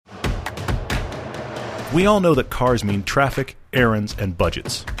We all know that cars mean traffic, errands, and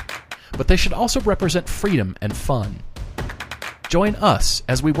budgets. But they should also represent freedom and fun. Join us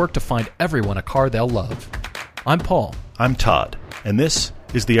as we work to find everyone a car they'll love. I'm Paul. I'm Todd, and this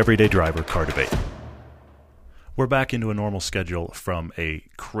is the Everyday Driver Car Debate. We're back into a normal schedule from a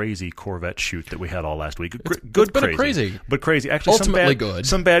crazy Corvette shoot that we had all last week. Good crazy. But crazy. Actually, ultimately good.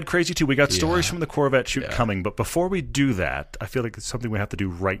 Some bad crazy, too. We got stories from the Corvette shoot coming, but before we do that, I feel like it's something we have to do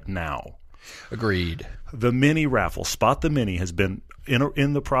right now. Agreed. The Mini raffle, Spot the Mini, has been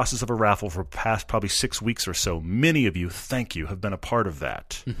in the process of a raffle for past probably 6 weeks or so. Many of you, thank you, have been a part of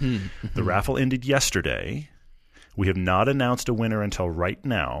that. The raffle ended yesterday. We have not announced a winner until right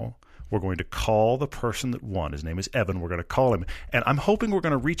now. We're going to call the person that won. His name is Evan. We're going to call him. And I'm hoping we're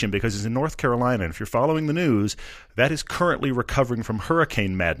going to reach him because he's in North Carolina. And if you're following the news, that is currently recovering from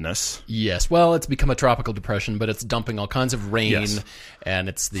hurricane madness. Yes. Well, it's become a tropical depression, but it's dumping all kinds of rain. Yes. And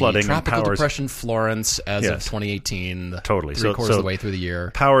it's the flooding tropical depression Florence as of 2018. Totally. Three-quarters of the way through the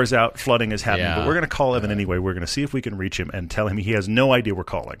year. Power's out. Flooding is happening. But we're going to call Evan anyway. We're going to see if we can reach him and tell him he has no idea we're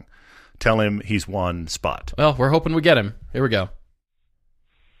calling. Tell him he's won Spot. Well, we're hoping we get him. Here we go.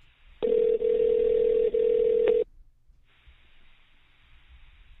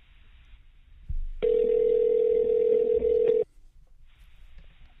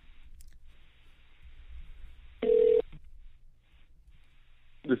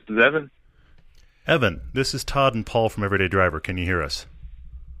 This is Evan. Evan, this is Todd and Paul from Everyday Driver. Can you hear us?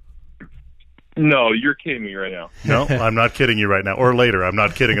 No, you're kidding me right now. No, I'm not kidding you right now. Or later. I'm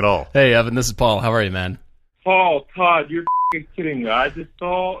not kidding at all. Hey, Evan, this is Paul. How are you, man? Paul, Todd, you're kidding me. I just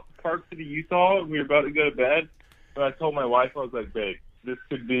saw Park City, Utah, and we were about to go to bed. And I told my wife, I was like, babe, this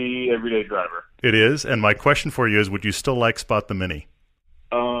could be Everyday Driver. It is. And my question for you is, would you still like Spot the Mini?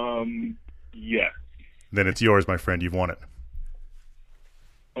 Yes. Then it's yours, my friend. You've won it.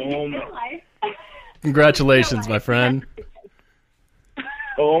 Oh, my. Congratulations, my friend.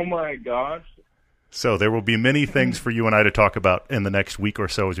 Oh, my gosh. So there will be many things for you and I to talk about in the next week or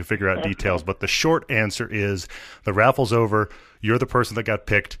so as you figure out details. But the short answer is the raffle's over. You're the person that got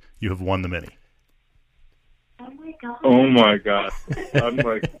picked. You have won the Mini. Oh, my God. I'm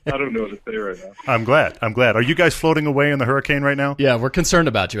like, I don't know what to say right now. I'm glad. Are you guys floating away in the hurricane right now? Yeah, we're concerned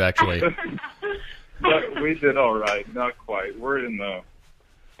about you, actually. We did all right. Not quite. We're in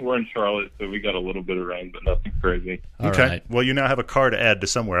Charlotte, so we got a little bit of rain, but nothing crazy. Okay. Right. Well, you now have a car to add to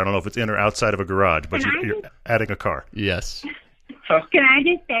somewhere. I don't know if it's in or outside of a garage, but you're adding a car. Yes. Can I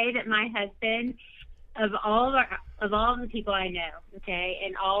just say that my husband, of all the people I know, okay,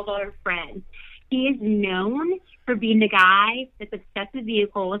 and all of our friends, he is known for being the guy that's obsessed with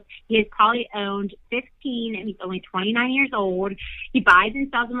vehicles. He has probably owned 15, and he's only 29 years old. He buys and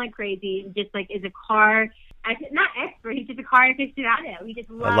sells them like crazy, just like is a car. Not expert, he's just a car aficionado. He just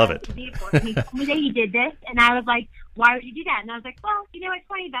loves vehicles. And he told me that he did this, and I was like, why would you do that? And I was like, well, you know what,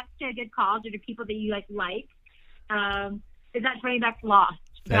 $20 to a good cause or to people that you like. Is that $20 lost?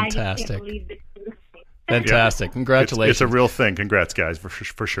 Fantastic. I just can't believe this. Fantastic. Congratulations. It's a real thing. Congrats, guys,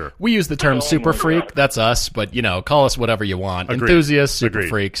 for sure. We use the term super freak. That's us, but, call us whatever you want. Agreed. Enthusiasts, super Agreed.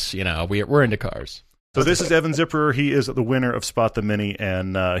 freaks, we're into cars. So this is Evan Zipperer. He is the winner of Spot the Mini,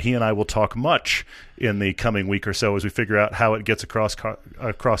 and he and I will talk much in the coming week or so as we figure out how it gets across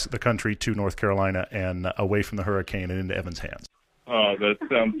the country to North Carolina and away from the hurricane and into Evan's hands. Oh, that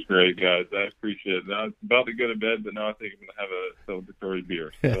sounds great, guys. I appreciate it. I was about to go to bed, but now I think I'm going to have a celebratory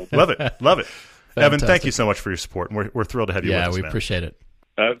beer. So. Love it. Fantastic. Evan, thank you so much for your support, and we're thrilled to have you with us, Yeah, we man. appreciate it.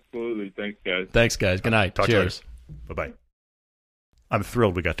 Absolutely. Thanks, guys. Thanks, guys. Good night. Talk Cheers. To you later. Bye-bye. I'm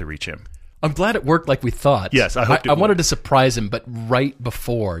thrilled we got to reach him. I'm glad it worked like we thought. Yes, I hoped it I would. wanted to surprise him, but right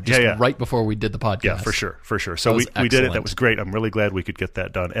before we did the podcast. Yeah, for sure. So we did it. That was great. I'm really glad we could get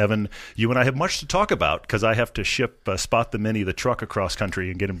that done. Evan, you and I have much to talk about because I have to ship Spot the Mini, the truck, across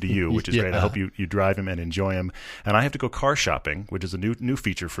country and get him to you, which is great. I hope you drive him and enjoy him. And I have to go car shopping, which is a new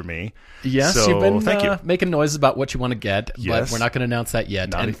feature for me. Yes, so, you've thank you. been making noises about what you want to get, Yes. but we're not going to announce that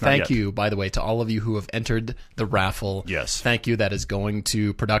yet. Not thank yet. you, by the way, to all of you who have entered the raffle. Yes. Thank you. That is going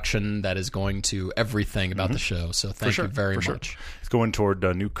to production. That is going to everything about the show. So thank you very much. It's going toward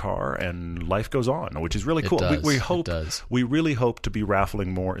a new car, and life goes on, which is really cool. Does. We hope. It does. We really hope to be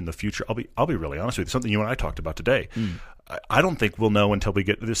raffling more in the future. I'll be really honest with you. Something you and I talked about today. I don't think we'll know until we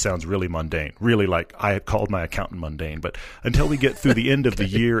get. This sounds really mundane, really like I had called my accountant mundane. But until we get through the end of the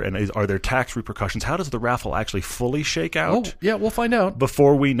year, and are there tax repercussions? How does the raffle actually fully shake out? Oh, yeah, we'll find out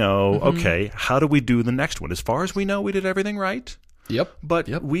Before we know, okay, how do we do the next one? As far as we know, we did everything right. Yep. But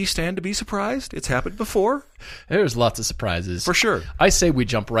Yep. we stand to be surprised. It's happened before. There's lots of surprises. For sure. I say we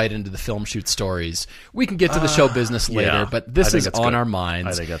jump right into the film shoot stories. We can get to the show business later, yeah. but this I think is that's on good. our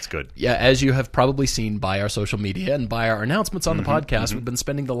minds. I think that's good. Yeah, as you have probably seen by our social media and by our announcements on the podcast, we've been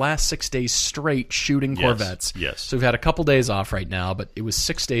spending the last 6 days straight shooting Corvettes. Yes. So we've had a couple days off right now, but it was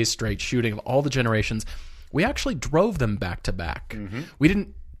 6 days straight shooting of all the generations. We actually drove them back to back. We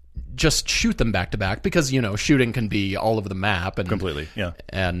didn't just shoot them back to back because, shooting can be all over the map and Completely, yeah.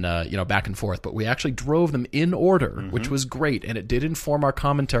 and back and forth, but we actually drove them in order, which was great, and it did inform our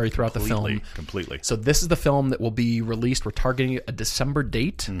commentary throughout the film. Completely. So this is the film that will be released. We're targeting a December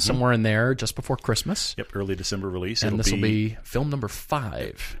date, somewhere in there, just before Christmas. Yep, early December release. And this will be film number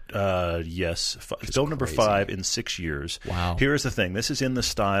 5. Yes, film number 5 in 6 years. Wow. Here's the thing. This is in the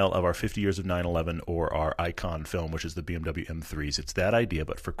style of our 50 Years of 9/11 or our Icon film, which is the BMW M3s. It's that idea,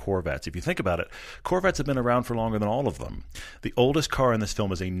 but for Corvettes. If you think about it, Corvettes have been around for longer than all of them. The oldest car in this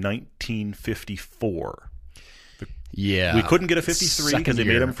film is a 1954. Yeah. We couldn't get a 53 because they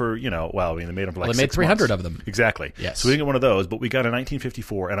made them for, they made them for like they made 6 300 months. of them. Exactly. Yes. So we didn't get one of those, but we got a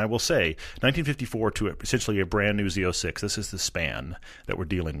 1954, and I will say, 1954 to essentially a brand new Z06. This is the span that we're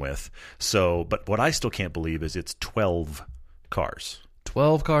dealing with. So, but what I still can't believe is it's 12 cars.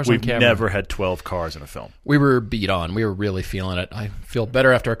 12 cars We've on camera. never had 12 cars in a film. We were beat on. We were really feeling it. I feel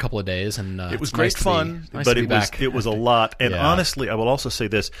better after a couple of days, and It was it's great nice to fun, be, nice but to be back. it was a lot. And Yeah. honestly, I will also say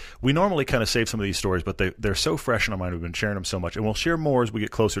this. We normally kind of save some of these stories, but they're so fresh in our mind. We've been sharing them so much. And we'll share more as we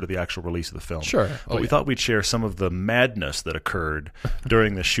get closer to the actual release of the film. Sure. But we thought we'd share some of the madness that occurred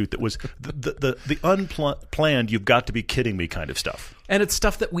during the shoot that was the unplanned, you've got to be kidding me kind of stuff. And it's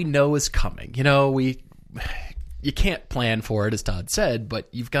stuff that we know is coming. You can't plan for it, as Todd said, but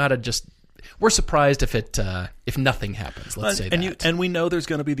you've got to just. We're surprised if nothing happens. Let's say that. And we know there's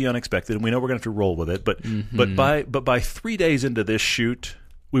going to be the unexpected, and we know we're going to have to roll with it. But by 3 days into this shoot,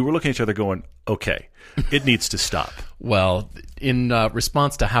 we were looking at each other, going, "Okay, it needs to stop." Well, in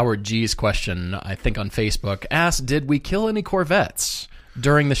response to Howard G's question, I think on Facebook, asked, "Did we kill any Corvettes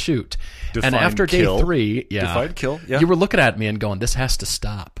during the shoot?" Define and after kill. day 3, Define kill, yeah. you were looking at me and going, "This has to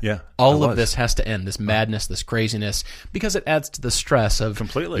stop." Yeah, all I of was. this has to end. This madness, this craziness, because it adds to the stress of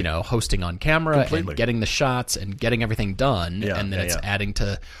Completely. hosting on camera Completely. and getting the shots and getting everything done, Yeah, and then yeah, it's yeah. adding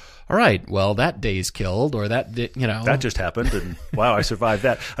to. All right, well, that day's killed, or that That just happened, and wow, I survived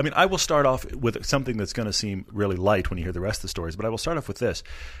that. I mean, I will start off with something that's going to seem really light when you hear the rest of the stories, but I will start off with this.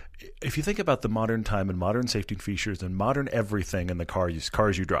 If you think about the modern time and modern safety features and modern everything in the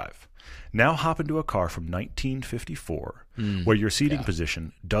cars you drive, now hop into a car from 1954 where your seating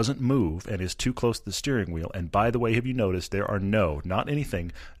position doesn't move and is too close to the steering wheel. And by the way, have you noticed there are no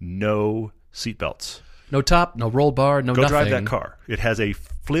seatbelts? no top, no roll bar, no Go nothing. drive that car. It has a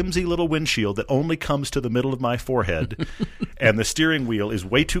flimsy little windshield that only comes to the middle of my forehead, and the steering wheel is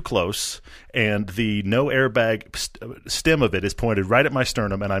way too close, and the no airbag stem of it is pointed right at my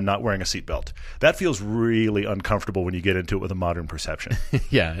sternum, and I'm not wearing a seatbelt. That feels really uncomfortable when you get into it with a modern perception.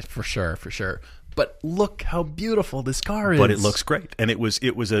 Yeah, for sure. But look how beautiful this car is. But it looks great, and it was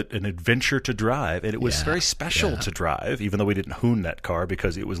an adventure to drive, and it was very special to drive, even though we didn't hoon that car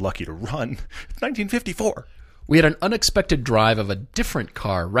because it was lucky to run. 1954. We had an unexpected drive of a different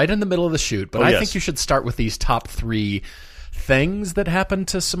car right in the middle of the shoot, but I yes. think you should start with these top 3 things that happened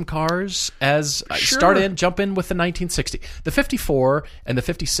to some cars as Sure. jump in with the 1960. The 54 and the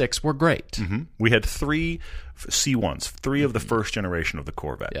 56 were great. We had 3 C1s, 3 of the first generation of the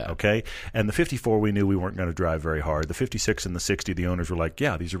Corvette, Yeah. okay? And the 54 we knew we weren't going to drive very hard. The 56 and the 60, the owners were like,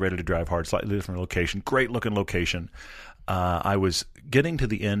 yeah, these are ready to drive hard, slightly different location, great-looking location. I was getting to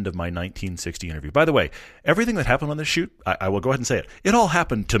the end of my 1960 interview. By the way, everything that happened on this shoot, I will go ahead and say it, it all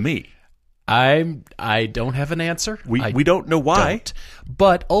happened to me. I don't have an answer. We don't know why. Don't.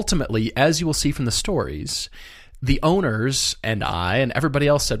 But ultimately, as you will see from the stories, the owners and I and everybody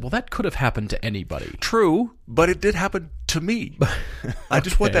else said, well, that could have happened to anybody. True, but it did happen to me. I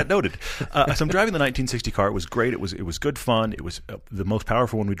just want that noted. So I'm driving the 1960 car. It was great. It was good fun. It was the most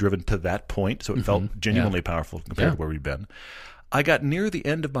powerful one we'd driven to that point, so it felt genuinely powerful compared to where we'd been. I got near the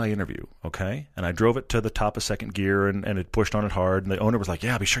end of my interview, okay, and I drove it to the top of second gear, and it pushed on it hard, and the owner was like,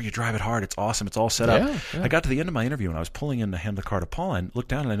 yeah, be sure you drive it hard. It's awesome. It's all set up. Yeah. I got to the end of my interview, and I was pulling in to hand the car to Paula, and looked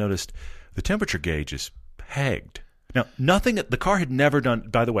down, and I noticed the temperature gauge is pegged. Now, the car had never done,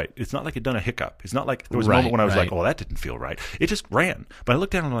 by the way, it's not like it done a hiccup. It's not like there was a moment when I was like, oh, that didn't feel right. It just ran. But I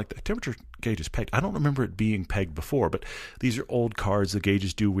looked down and I'm like, the temperature gauge is pegged. I don't remember it being pegged before, but these are old cars. The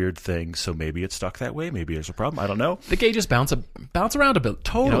gauges do weird things, so maybe it's stuck that way. Maybe there's a problem. I don't know. The gauges bounce around a bit.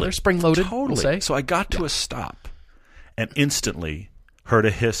 Totally. They're spring-loaded, Totally. we'll say. So I got to a stop and instantly heard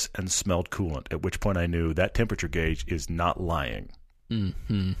a hiss and smelled coolant, at which point I knew that temperature gauge is not lying.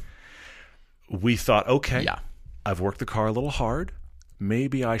 We thought, okay, Yeah. I've worked the car a little hard.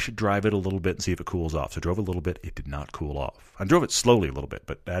 Maybe I should drive it a little bit and see if it cools off. So I drove a little bit. It did not cool off. I drove it slowly a little bit,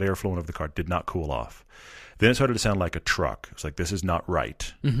 but that air flowing over the car did not cool off. Then it started to sound like a truck. It was like, this is not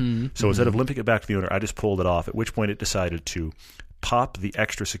right. So instead of limping it back to the owner, I just pulled it off, at which point it decided to pop the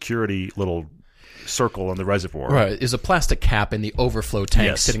extra security little circle on the reservoir. Right. Is a plastic cap in the overflow tank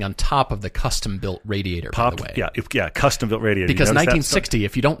Yes. sitting on top of the custom-built radiator, by the way. Yeah, custom-built radiator. Because You notice that 1960,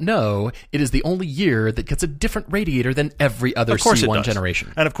 if you don't know, it is the only year that gets a different radiator than every other Of course it C1 does.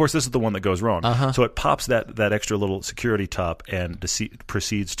 generation. And of course, this is the one that goes wrong. So it pops that extra little security top and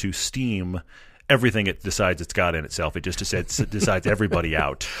proceeds to steam everything it decides it's got in itself. It just decides everybody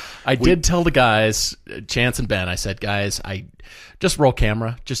out. I did tell the guys, Chance and Ben, I said, guys, I just roll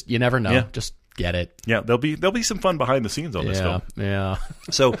camera. Just, you never know. Yeah. Just get it. Yeah, there'll be some fun behind the scenes on this film. Yeah.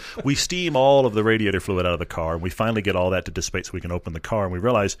 So we steam all of the radiator fluid out of the car, and we finally get all that to dissipate so we can open the car, and we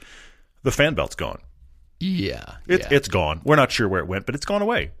realize the fan belt's gone. Yeah. It's gone. We're not sure where it went, but it's gone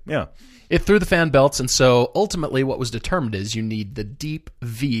away. Yeah. It threw the fan belts, and so ultimately what was determined is you need the deep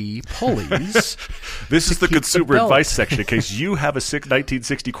V pulleys. This is the keep the consumer belt. advice section. In case you have a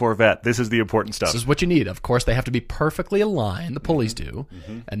 1960 Corvette, this is the important stuff. This is what you need. Of course, they have to be perfectly aligned, the pulleys do,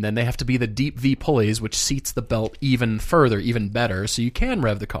 and then they have to be the deep V pulleys, which seats the belt even further, even better, so you can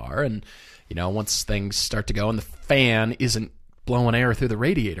rev the car, and once things start to go and the fan isn't blowing air through the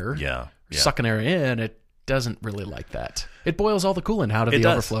radiator, Yeah. sucking air in, it doesn't really like that. It boils all the coolant out of the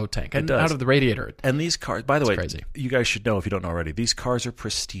does. overflow tank It and does. out of the radiator. And these cars, by the way, crazy. you guys should know if you don't know already, these cars are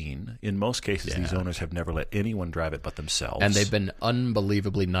pristine. In most cases, these Yeah. owners have never let anyone drive it but themselves. And they've been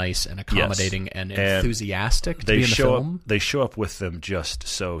unbelievably nice and accommodating and And enthusiastic to they be in the show film. up. They show up with them just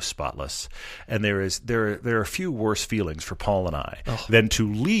so spotless. And there are a few worse feelings for Paul and I than to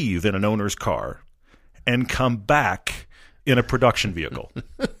leave in an owner's car and come back in a production vehicle.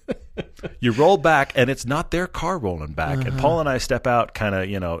 You roll back, and it's not their car rolling back. And Paul and I step out, kind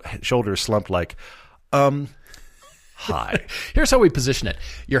of, shoulders slumped, like, hi. Here's how we position it.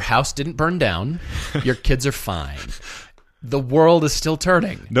 Your house didn't burn down. Your kids are fine. The world is still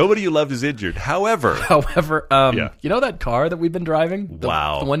turning. Nobody you loved is injured. However, However, Yeah. you know that car that we've been driving?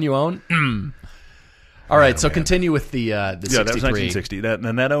 Wow. The one you own? All right, so continue with the 63. yeah, that was 1960.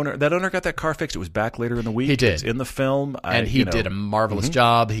 That owner got that car fixed. It was back later in the week. He did. It's in the film. And he did a marvelous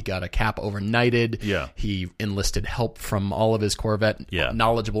job. He got a cap overnighted. Yeah. He enlisted help from all of his Corvette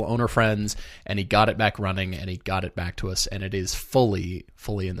knowledgeable owner friends, and he got it back running, and he got it back to us, and it is fully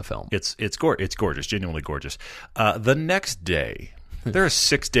in the film. It's gorgeous, genuinely gorgeous. The next day, there are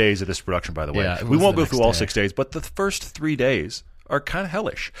 6 days of this production, by the way. Yeah, it We was won't the go through next all day. 6 days, but the first 3 days are kind of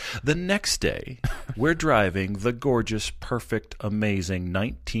hellish. The next day, we're driving the gorgeous, perfect, amazing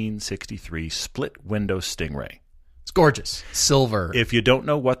 1963 split window Stingray. It's gorgeous. Silver. If you don't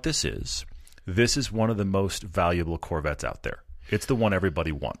know what this is one of the most valuable Corvettes out there. It's the one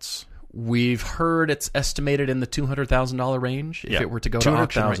everybody wants. We've heard it's estimated in the $200,000 range if it were to go to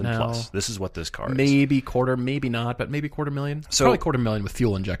auction right 200,000 now. plus. This is what this car is. Maybe quarter, maybe not, but maybe $250,000. So- Probably $250,000 with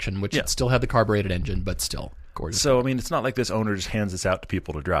fuel injection, which it still had the carbureted engine, but still gorgeous. So, I mean, it's not like this owner just hands this out to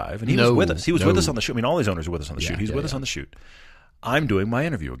people to drive. And he No, was with us. He was no. with us on the shoot. I mean, all these owners are with us on the shoot. He's yeah, with us yeah. on the shoot. I'm doing my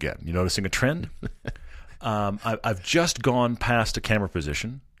interview again. You noticing a trend? I've just gone past a camera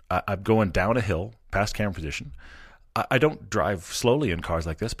position. I'm going down a hill past camera position. I don't drive slowly in cars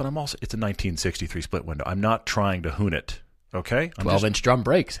like this, but it's a 1963 split window. I'm not trying to hoon it. Okay? 12-inch drum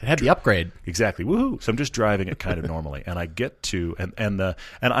brakes. It had the upgrade. Exactly. Woohoo. So I'm just driving it kind of normally. And I get to and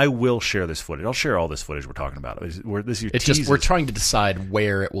I will share this footage. I'll share all this footage we're talking about. It's just we're trying to decide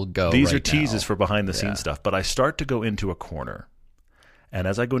where it will go. These are right teases now. for behind the scenes stuff. But I start to go into a corner. And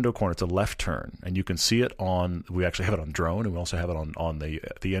as I go into a corner, it's a left turn, and you can see it on. We actually have it on drone, and we also have it on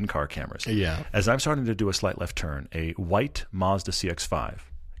the in-car cameras. Yeah. As I'm starting to do a slight left turn, a white Mazda CX-5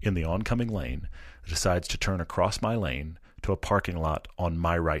 in the oncoming lane decides to turn across my lane to a parking lot on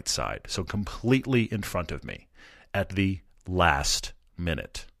my right side, so completely in front of me, at the last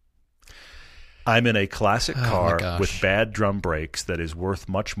minute. I'm in a classic car with bad drum brakes that is worth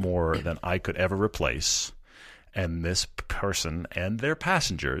much more than I could ever replace. And this person and their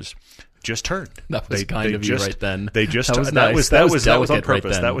passengers just turned. That was kind of you right then. They just That was that nice. was That on was delicate right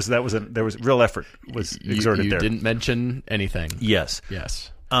purpose. then. There was real effort was exerted you there. didn't mention anything. Yes. Yes.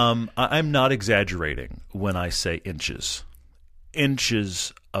 I'm not exaggerating when I say inches.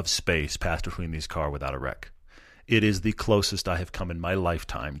 Inches of space passed between these cars without a wreck. It is the closest I have come in my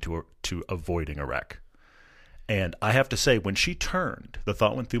lifetime to avoiding a wreck. And I have to say, when she turned, the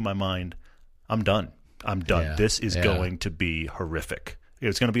thought went through my mind, I'm done. I'm done. Yeah, This is yeah. going to be horrific. It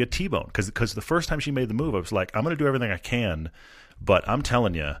was going to be a T-bone because the first time she made the move, I was like, I'm going to do everything I can, but I'm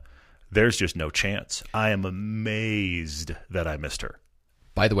telling you, there's just no chance. I am amazed that I missed her.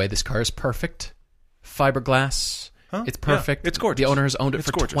 By the way, this car is perfect. Fiberglass. Huh? It's perfect. Yeah, it's gorgeous. The owner has owned it It's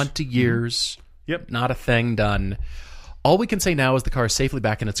for gorgeous. 20 years. Yep. Not a thing done. All we can say now is the car is safely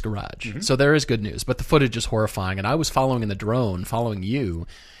back in its garage. So there is good news, but the footage is horrifying. And I was following in the drone, following you,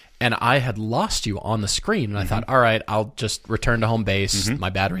 and I had lost you on the screen. And I thought, all right, I'll just return to home base. My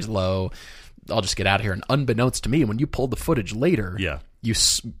battery's low. I'll just get out of here. And unbeknownst to me, when you pulled the footage later, you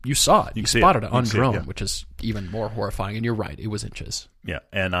saw it. You see spotted it. it on You see it, drone, yeah. which is even more horrifying. And you're right, it was inches. Yeah,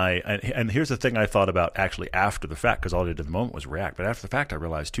 and here's the thing I thought about actually after the fact, because all I did at the moment was react. But after the fact, I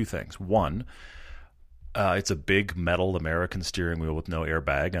realized two things. One, it's a big metal American steering wheel with no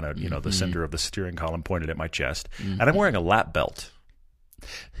airbag, and the center of the steering column pointed at my chest, and I'm wearing a lap belt.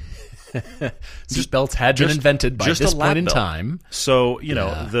 These belts had been invented by just this a lap point in belt. time. So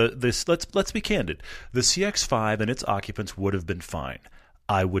let's be candid. The CX-5 and its occupants would have been fine.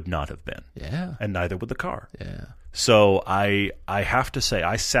 I would not have been. Yeah. And neither would the car. Yeah. So I have to say,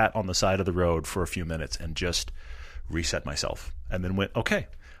 I sat on the side of the road for a few minutes and just reset myself, and then went, okay,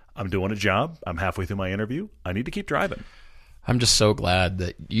 I'm doing a job. I'm halfway through my interview. I need to keep driving. I'm just so glad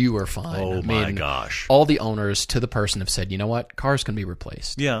that you are fine. Oh, I my mean, gosh. All the owners to the person have said, you know what, cars can be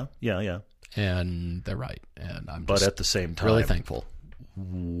replaced. Yeah. And they're right. And I'm But just at the same time, really thankful.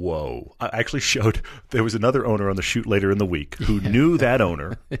 whoa. I actually showed, there was another owner on the shoot later in the week who knew that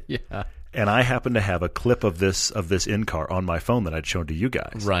owner. Yeah. And I happened to have a clip of this in-car on my phone that I'd shown to you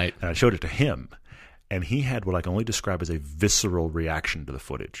guys. Right. And I showed it to him. And he had what I can only describe as a visceral reaction to the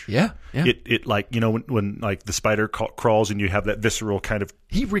footage. Yeah. It like, when like the spider crawls and you have that visceral kind of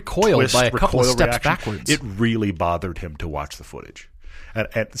He recoiled by a couple of steps reaction, backwards. It really bothered him to watch the footage.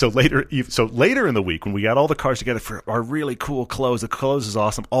 And so later in the week, when we got all the cars together for our really cool close, the close is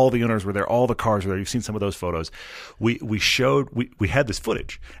awesome. All the owners were there. All the cars were there. You've seen some of those photos. We had this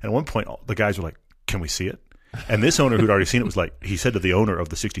footage. And at one point, the guys were like, can we see it? And this owner who'd already seen it was like, he said to the owner of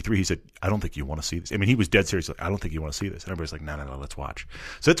the 63, he said, I don't think you want to see this. I mean, he was dead serious. Like, I don't think you want to see this. And everybody's like, no, let's watch.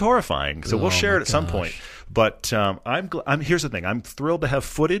 So it's horrifying. So we'll share it at some point. But here's the thing. I'm thrilled to have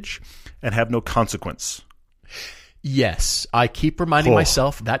footage and have no consequence. Yes. I keep reminding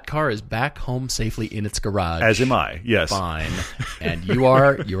myself that car is back home safely in its garage. As am I. Yes. Fine. And you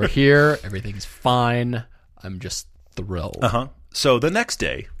are here. Everything's fine. I'm just thrilled. Uh-huh. So the next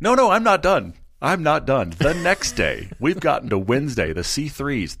day, no, I'm not done. The next day, we've gotten to Wednesday, the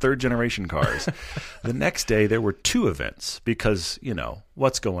C3s, third generation cars. The next day, there were two events because,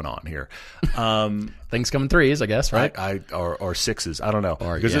 what's going on here? Things come in threes, I guess, right? Or sixes. I don't know.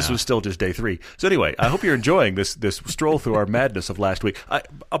 Because this yeah. was still just day 3. So anyway, I hope you're enjoying this stroll through our madness of last week.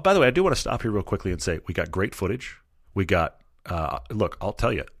 By the way, I do want to stop here real quickly and say we got great footage. We got, look, I'll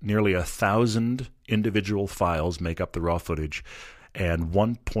tell you, nearly 1,000 individual files make up the raw footage, and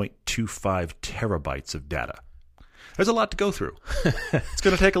 1.25 terabytes of data. There's a lot to go through. It's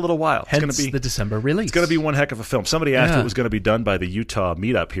going to take a little while. Hence it's going to be the December release. It's going to be one heck of a film. Somebody asked if it was going to be done by the Utah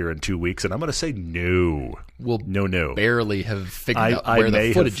meetup here in 2 weeks, and I'm going to say no. We'll no. barely have figured out where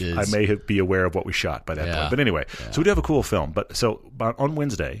the footage is. I may be aware of what we shot by that point. But anyway, so we do have a cool film. But so on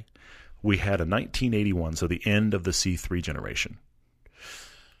Wednesday, we had a 1981, so the end of the C3 generation.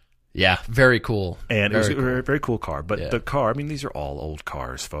 Yeah, very cool. And it was a very, very cool car. But the car, I mean, these are all old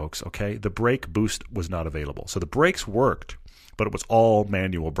cars, folks, okay? The brake boost was not available. So the brakes worked, but it was all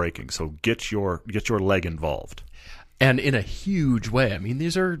manual braking. So get your leg involved. And in a huge way. I mean,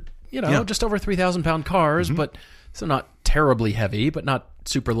 these are, just over 3,000-pound cars, but so not terribly heavy, but not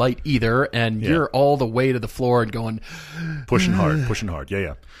super light either. And you're all the way to the floor and going... Pushing hard.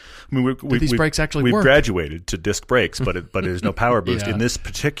 Yeah. I mean, these brakes actually we've work? graduated to disc brakes, but there's no power boost in this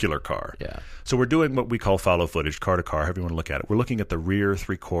particular car. Yeah. So we're doing what we call follow footage, car to car, however you want to look at it. We're looking at the rear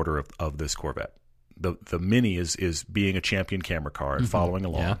three-quarter of this Corvette. The Mini is being a champion camera car and following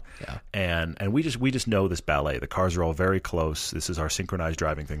along. Yeah. And we just know this ballet. The cars are all very close. This is our synchronized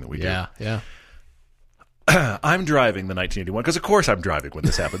driving thing that we do. Yeah. I'm driving the 1981 because, of course, I'm driving when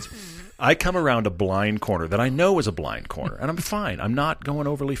this happens. I come around a blind corner that I know is a blind corner, and I'm fine. I'm not going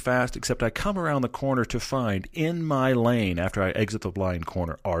overly fast, except I come around the corner to find in my lane, after I exit the blind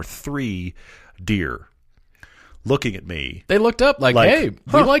corner, are 3 deer looking at me. They looked up like hey,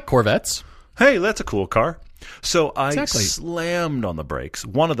 we like Corvettes. Hey, that's a cool car. So I slammed on the brakes.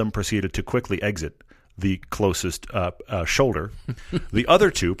 One of them proceeded to quickly exit the closest shoulder. The other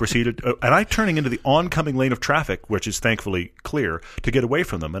 2 proceeded, and I turning into the oncoming lane of traffic, which is thankfully clear, to get away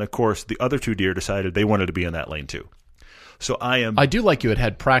from them. And of course, the other 2 deer decided they wanted to be in that lane too. So I do like you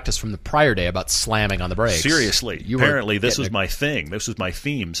had practice from the prior day about slamming on the brakes. Seriously. Apparently, this was my thing. This was my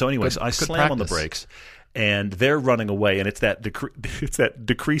theme. So anyways, I slam on the brakes. And they're running away, and it's that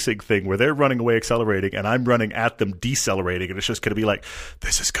decreasing thing where they're running away accelerating, and I'm running at them decelerating, and it's just going to be like,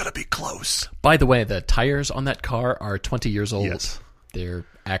 this is going to be close. By the way, the tires on that car are 20 years old. Yes. They're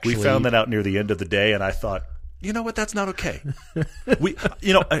actually... We found that out near the end of the day, and I thought, you know what, that's not okay.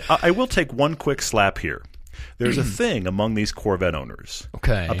 I will take one quick slap here. There's a thing among these Corvette owners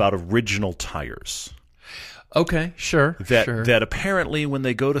about original tires. Okay, sure. That apparently when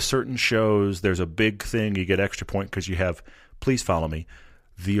they go to certain shows, there's a big thing. You get extra point because you have, please follow me,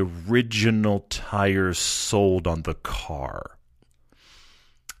 the original tires sold on the car.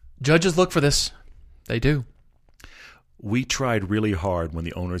 Judges look for this. They do. We tried really hard when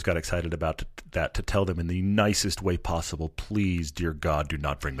the owners got excited about that to tell them in the nicest way possible, please, dear God, do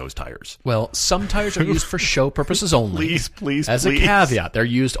not bring those tires. Well, some tires are used for show purposes only. Please, As a caveat, they're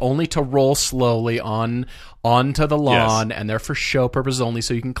used only to roll slowly onto the lawn, and they're for show purposes only,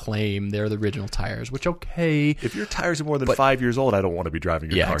 so you can claim they're the original tires, which, okay. If your tires are more than 5 years old, I don't want to be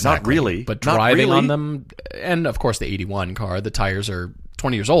driving your car. Exactly. Not really. But driving on them, and of course the 81 car, the tires are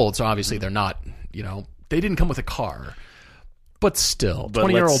 20 years old, so obviously they're not, they didn't come with a car. But still,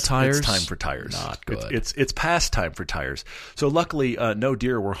 20-year-old tires. It's time for tires. Not good. It's past time for tires. So luckily, no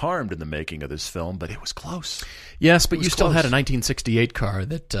deer were harmed in the making of this film, but it was close. Yes, but you still had a 1968 car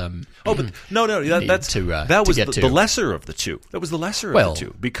that. But no, that was the lesser of the two. That was the lesser of the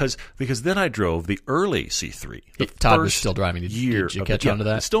two because then I drove the early C3. Todd was still driving. Did you catch on to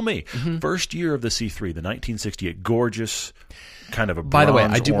that? Still me. First year of the C3, the 1968, gorgeous. Kind of a bronze By the way,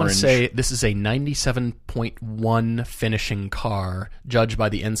 I do orange. want to say this is a 97.1 finishing car judged by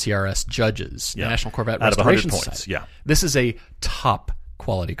the NCRS judges, the National Corvette out of Restoration 100 points. Society. Yeah, this is a top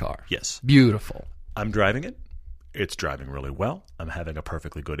quality car. Yes, beautiful. I'm driving it. It's driving really well. I'm having a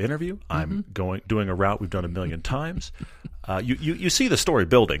perfectly good interview. I'm doing a route we've done a million times. You see the story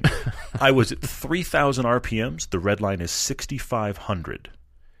building. I was at 3,000 RPMs. The red line is 6,500.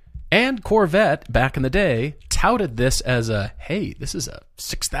 And Corvette, back in the day, touted this as hey, this is a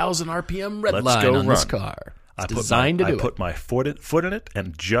 6,000 RPM red line on this car. It's designed to do it. I put my foot in it,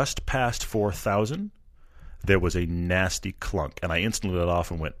 and just past 4,000, there was a nasty clunk. And I instantly let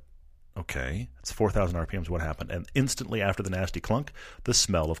off and went, okay, it's 4,000 RPMs, what happened? And instantly after the nasty clunk, the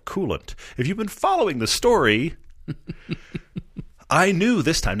smell of coolant. If you've been following the story... I knew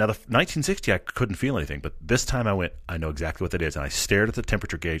this time. Now, the 1960, I couldn't feel anything, but this time I went, I know exactly what that is. And I stared at the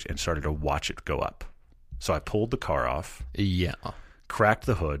temperature gauge and started to watch it go up. So I pulled the car off. Yeah. Cracked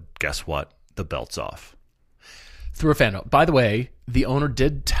the hood. Guess what? The belt's off. Through a fan belt. By the way, the owner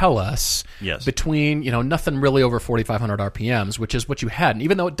did tell us between, nothing really over 4,500 RPMs, which is what you had. And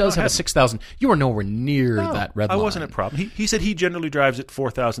even though it does have a 6,000, you were nowhere near that red line. I wasn't a problem. He said he generally drives at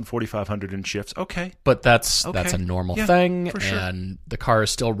 4,000, 4,500 in shifts. Okay. But that's a normal thing, for sure. And the car is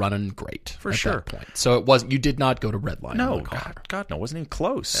still running great at sure. that point. So you did not go to red line on the car. God, no, it wasn't even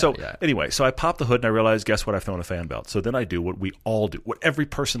close. Anyway, so I popped the hood and I realized, guess what? I've thrown a fan belt. So then I do what we all do, what every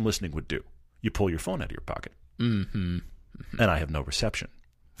person listening would do. You pull your phone out of your pocket. Mm-hmm. And I have no reception.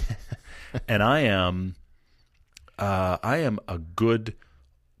 And I am a good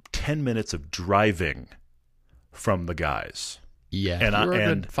 10 minutes of driving from the guys. Yeah,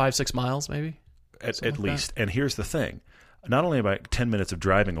 and 5-6 miles maybe at least. And here's the thing: not only am I 10 minutes of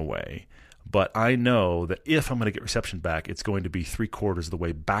driving away, but I know that if I'm going to get reception back, it's going to be 3/4 of the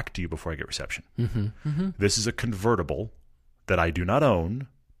way back to you before I get reception. Mm-hmm. Mm-hmm. This is a convertible that I do not own.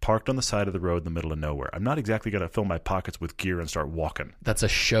 Parked on the side of the road in the middle of nowhere. I'm not exactly going to fill my pockets with gear and start walking. That's a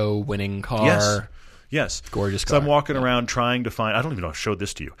show-winning car. Yes. Gorgeous car. So I'm walking around trying to find... I don't even know if I showed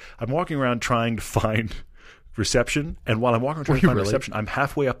this to you. I'm walking around trying to find reception, and while I'm walking around trying to find reception, I'm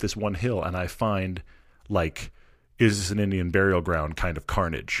halfway up this one hill, and I find, is this an Indian burial ground kind of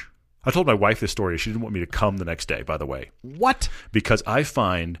carnage? I told my wife this story. She didn't want me to come the next day, by the way. What? Because I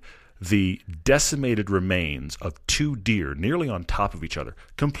find... the decimated remains of 2 deer nearly on top of each other,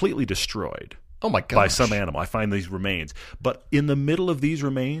 completely destroyed. Oh my gosh. By some animal. I find these remains. But in the middle of these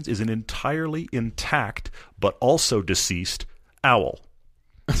remains is an entirely intact, but also deceased, owl.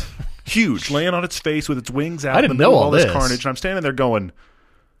 Huge, laying on its face with its wings out. I didn't know all this carnage. And I'm standing there going,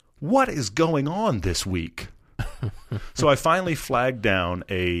 what is going on this week? So I finally flagged down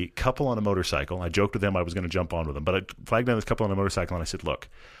a couple on a motorcycle. I joked with them I was going to jump on with them, but I flagged down this couple on a motorcycle and I said, look,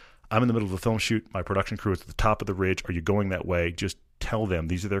 I'm in the middle of a film shoot. My production crew is at the top of the ridge. Are you going that way? Just tell them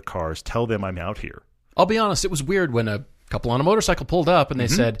these are their cars. Tell them I'm out here. I'll be honest. It was weird when a couple on a motorcycle pulled up and they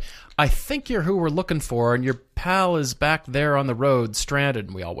said, I think you're who we're looking for, and your pal is back there on the road stranded.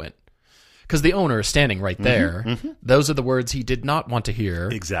 And we all went. because the owner is standing right there. Those are the words he did not want to hear.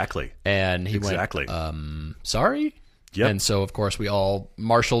 Exactly. And he went, sorry? Yep. And so, of course, we all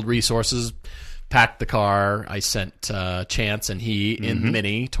marshaled resources, packed the car. I sent Chance and he in the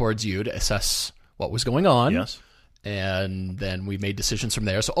Mini towards you to assess what was going on. Yes. And then we made decisions from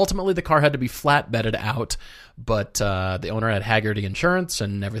there. So ultimately, the car had to be flatbedded out, but the owner had Haggerty insurance,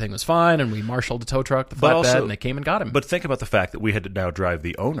 and everything was fine. And we marshaled the tow truck, the flatbed, and they came and got him. But think about the fact that we had to now drive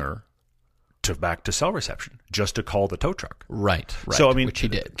the owner back to cell reception just to call the tow truck. Right. So I mean, which he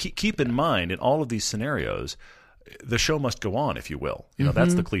did. Keep in mind, in all of these scenarios, the show must go on, if you will. You know,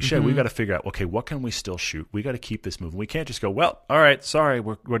 that's the cliche. We've got to figure out, okay, what can we still shoot? We got to keep this moving. We can't just go, well, all right, sorry,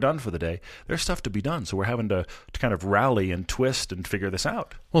 we're done for the day. There's stuff to be done, so we're having to kind of rally and twist and figure this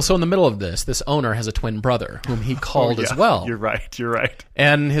out. Well, so in the middle of this owner has a twin brother whom he called as well. You're right.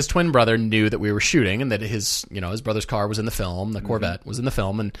 And his twin brother knew that we were shooting and that his brother's car was in the film, the Corvette was in the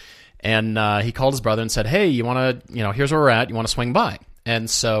film, and he called his brother and said, hey, you want to, here's where we're at, you want to swing by? And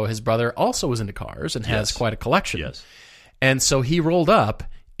so his brother also was into cars and has quite a collection. Yes. And so he rolled up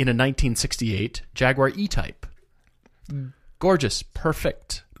in a 1968 Jaguar E-Type. Gorgeous.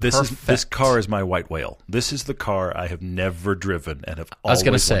 Perfect. This car is my white whale. This is the car I have never driven and have always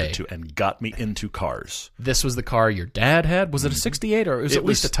wanted to, and got me into cars. This was the car your dad had? Was it a 68 or it was at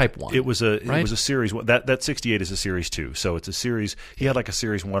least a Type 1? It was a Series 1. That 68 is a Series 2. So it's a Series. He had like a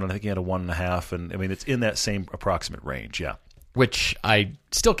Series 1, and I think he had a 1.5. And I mean, it's in that same approximate range, yeah. Which I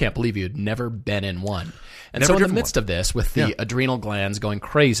still can't believe you'd never been in one. And so in the midst of this, with the adrenal glands going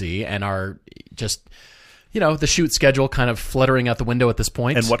crazy and our just, the shoot schedule kind of fluttering out the window at this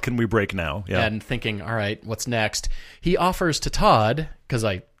point. And what can we break now? Yeah. And thinking, all right, what's next? He offers to Todd, because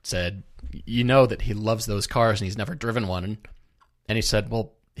I said, that he loves those cars and he's never driven one. And he said,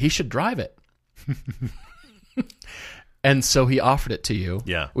 well, he should drive it. And so he offered it to you.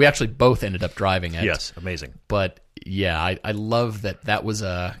 Yeah. We actually both ended up driving it. Yes, amazing. But yeah, I love that was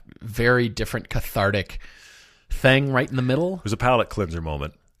a very different cathartic thing right in the middle. It was a palate cleanser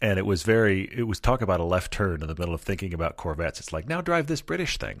moment. And it was talk about a left turn in the middle of thinking about Corvettes. It's like, now drive this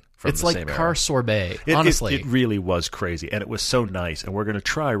British thing from the same era. It's like car sorbet, honestly. It really was crazy. And it was so nice. And we're going to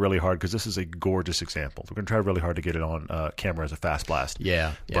try really hard, because this is a gorgeous example. We're going to try really hard to get it on camera as a fast blast.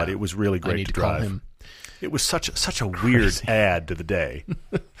 Yeah. But it was really great to drive. Call him. It was such a weird add to the day.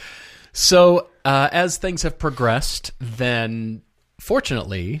 So as things have progressed, then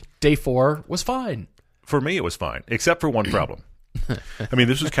fortunately, day 4 was fine. For me, it was fine, except for one problem. I mean,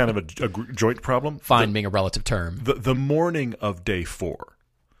 this was kind of a joint problem. Fine being a relative term. The morning of day 4,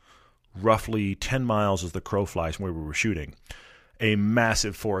 roughly 10 miles as the crow flies from where we were shooting, a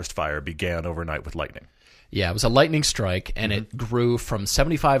massive forest fire began overnight with lightning. Yeah, it was a lightning strike, and it grew from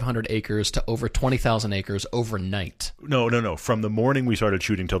 7,500 acres to over 20,000 acres overnight. No. From the morning we started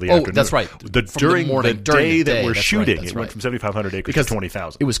shooting till the afternoon. That's right. During the day that we're shooting, it went from 7,500 acres to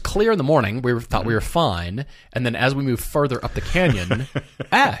 20,000. It was clear in the morning. We thought we were fine. And then as we moved further up the canyon,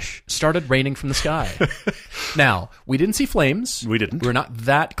 ash started raining from the sky. Now, we didn't see flames. We didn't. We were not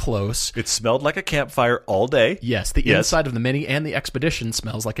that close. It smelled like a campfire all day. Yes, the inside of the Mini and the Expedition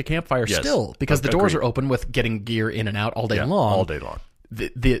smells like a campfire still, because the doors are open with getting gear in and out all day long. All day long.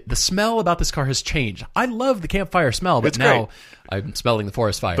 The smell about this car has changed. I love the campfire smell, but now I'm smelling the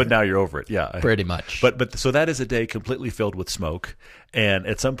forest fire. But now you're over it, yeah. Pretty much. But so that is a day completely filled with smoke. And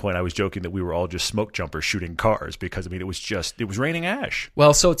at some point I was joking that we were all just smoke jumpers shooting cars, because, I mean, it was raining ash.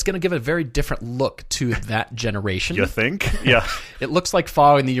 Well, so it's going to give a very different look to that generation. You think? Yeah. It looks like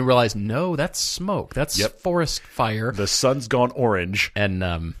fog, and then you realize, no, that's smoke. That's forest fire. The sun's gone orange. And,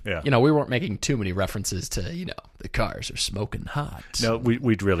 we weren't making too many references to, the cars are smoking hot. No,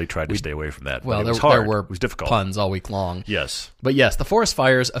 we'd really tried to stay away from that. Well, it was hard. There were it was difficult. puns all week long. Yes. But yes, the forest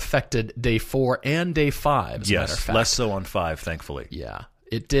fires affected day 4 and day 5, as a matter of fact. Less so on 5, thankfully. Yeah.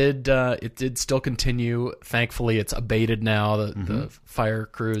 It did still continue. Thankfully, it's abated now. The fire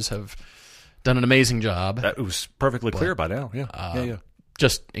crews have done an amazing job. It was perfectly clear by now. Yeah.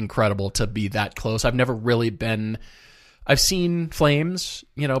 Just incredible to be that close. I've never really been... I've seen flames,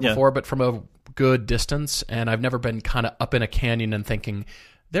 before, but from a good distance, and I've never been kind of up in a canyon and thinking,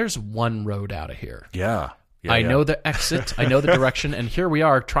 there's one road out of here. Yeah. I know the exit, I know the direction, and here we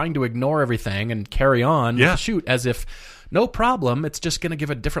are trying to ignore everything and carry on with the shoot as if... No problem. It's just going to give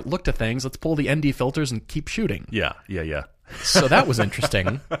a different look to things. Let's pull the ND filters and keep shooting. Yeah. So that was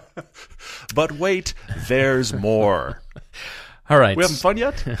interesting. But wait, there's more. All right. We having fun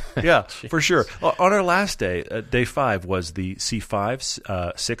yet? Yeah, for sure. On our last day, day 5 was the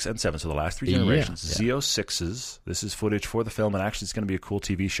C5, 6, and 7. So the last 3 generations. Z06s. This is footage for the film, and actually it's going to be a cool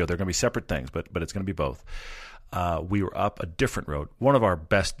TV show. They're going to be separate things, but it's going to be both. we were up a different road, one of our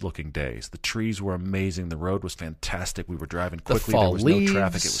best-looking days. The trees were amazing. The road was fantastic. We were driving quickly. There was no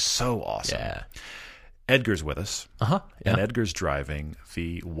traffic. It was so awesome. Yeah. Edgar's with us. Yeah. And Edgar's driving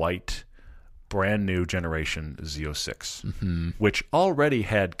the white, brand-new generation Z06, which already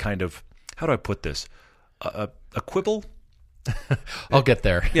had kind of, how do I put this, a quibble? I'll get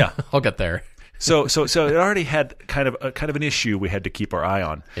there. Yeah. I'll get there. So it already had kind of an issue we had to keep our eye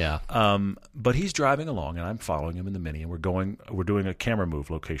on. Yeah. But he's driving along, and I'm following him in the Mini, and we're doing a camera move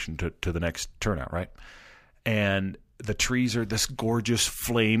location to the next turnout, right? And the trees are this gorgeous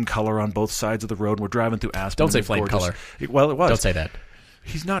flame color on both sides of the road. And we're driving through Aspen. Don't say flame color. Well, it was. Don't say that.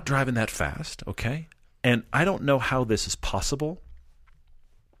 He's not driving that fast, okay? And I don't know how this is possible,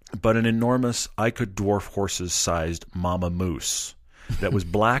 but an enormous I Could Dwarf Horses sized mama moose that was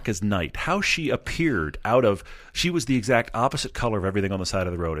black as night. How she appeared she was the exact opposite color of everything on the side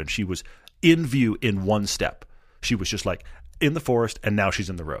of the road, and she was in view in one step. She was just like in the forest, and now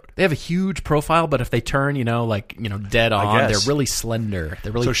she's in the road. They have a huge profile, but if they turn, dead on, they're really slender.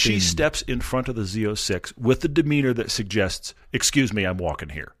 They're really so thin. She steps in front of the Z06 with the demeanor that suggests, "Excuse me, I'm walking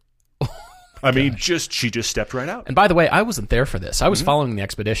here." I mean, she just stepped right out. And by the way, I wasn't there for this. I was following the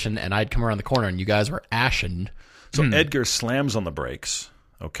expedition, and I'd come around the corner, and you guys were ashing. So Edgar slams on the brakes,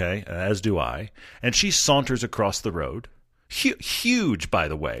 okay, as do I, and she saunters across the road. Huge, by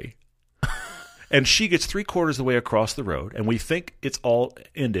the way. And she gets 3/4 of the way across the road, and we think it's all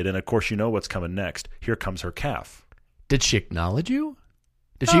ended, and of course you know what's coming next. Here comes her calf. Did she acknowledge you?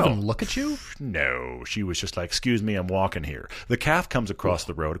 Did she even look at you? No, she was just like, "Excuse me, I'm walking here." The calf comes across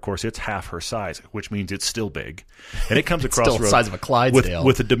the road. Of course, it's half her size, which means it's still big. And it comes across still the road the size of a Clydesdale.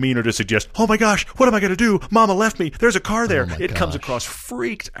 with a demeanor to suggest, "Oh my gosh, what am I going to do? Mama left me. There's a car there." Oh It comes across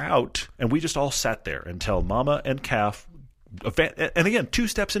freaked out, and we just all sat there until Mama and calf, and again, 2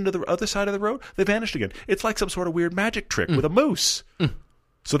 steps into the other side of the road, they vanished again. It's like some sort of weird magic trick with a moose.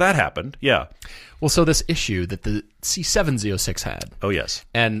 So that happened, yeah. Well, so this issue that the C7 Z06 had. Oh, yes.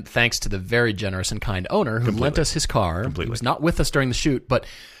 And thanks to the very generous and kind owner who lent us his car. He was not with us during the shoot, but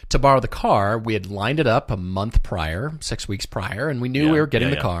to borrow the car, we had lined it up a month prior, 6 weeks prior, and we knew we were getting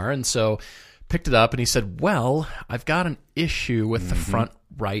the car. And so picked it up, and he said, "Well, I've got an issue with the front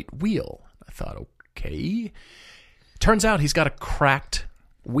right wheel." I thought, okay. Turns out he's got a cracked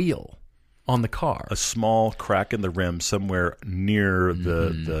wheel on the car. A small crack in the rim somewhere near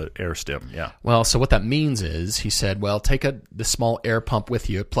the air stem, yeah. Well, so what that means is, he said, well, take the small air pump with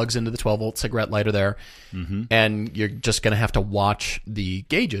you. It plugs into the 12-volt cigarette lighter there, and you're just going to have to watch the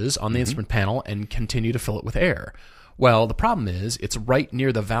gauges on the instrument panel and continue to fill it with air. Well, the problem is, it's right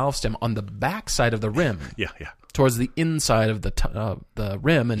near the valve stem on the back side of the rim. Yeah. Towards the inside of the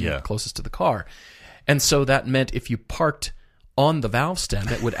rim and closest to the car. And so that meant if you parked on the valve stem,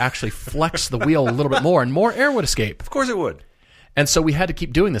 it would actually flex the wheel a little bit more, and more air would escape. Of course it would. And so we had to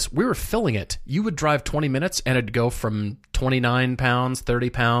keep doing this. We were filling it. You would drive 20 minutes, and it'd go from 29 pounds, 30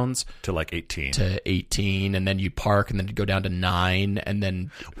 pounds... to like 18. To 18, and then you'd park, and then it'd go down to 9, and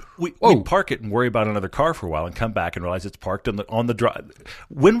then... We'd park it and worry about another car for a while and come back and realize it's parked on the drive.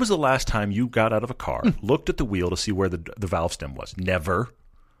 When was the last time you got out of a car, looked at the wheel to see where the valve stem was? Never.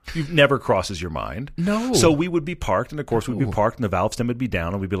 It never crosses your mind. No. So we would be parked, and of course we'd be parked, and the valve stem would be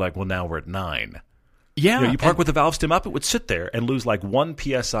down, and we'd be like, well, now we're at 9. Yeah. You park with the valve stem up, it would sit there and lose like 1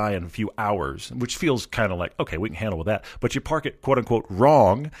 PSI in a few hours, which feels kind of like, okay, we can handle with that. But you park it, quote unquote,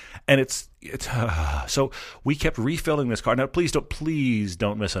 wrong, and it's so we kept refilling this car. Now, please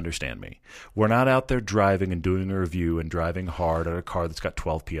don't misunderstand me. We're not out there driving and doing a review and driving hard at a car that's got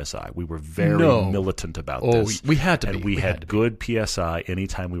 12 PSI. We were very militant about this. We had to and be. We had good PSI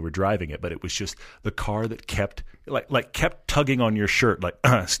anytime we were driving it, but it was just the car that kept kept tugging on your shirt, like,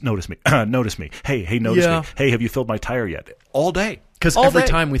 notice me, notice me. Hey, notice me. Hey, have you filled my tire yet? All day. Because every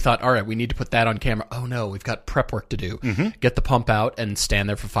time we thought, all right, we need to put that on camera. Oh, no, we've got prep work to do. Get the pump out and stand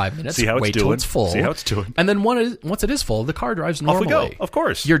there for 5 minutes. See how it's wait doing. till it's full. See how it's doing. And then once it is full, the car drives normally. Off we go, of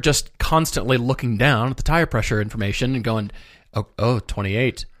course. You're just constantly looking down at the tire pressure information and going, oh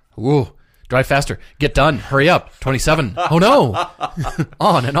 28. Ooh, drive faster. Get done. Hurry up. 27. Oh, no.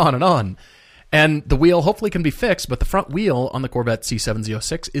 On and on and on. And the wheel hopefully can be fixed, but the front wheel on the Corvette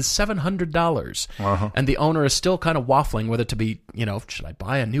C706 is $700. And the owner is still kind of waffling whether to be, should I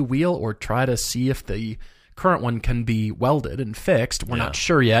buy a new wheel or try to see if the current one can be welded and fixed? We're not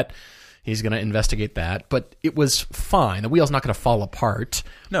sure yet. He's going to investigate that. But it was fine. The wheel's not going to fall apart.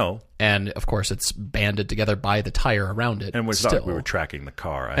 No. And, of course, it's banded together by the tire around it. And we thought we were tracking the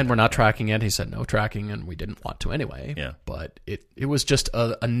car. And we're not tracking it. He said no tracking, and we didn't want to anyway. Yeah. But it was just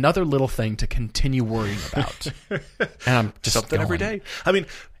another little thing to continue worrying about. And I'm just something going, every day. I mean,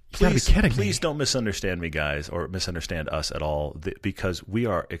 gotta be kidding me. Please don't misunderstand me, guys, or misunderstand us at all, because we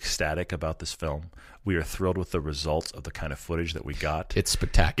are ecstatic about this film. We are thrilled with the results of the kind of footage that we got. It's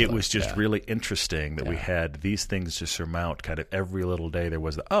spectacular. It was just really interesting that we had these things to surmount kind of every little day. There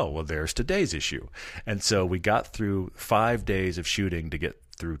was there's today's issue. And so we got through 5 days of shooting to get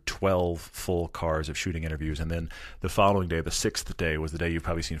through 12 full cars of shooting interviews. And then the following day, the 6th day, was the day you've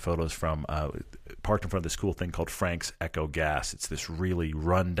probably seen photos from, parked in front of this cool thing called Frank's Echo Gas. It's this really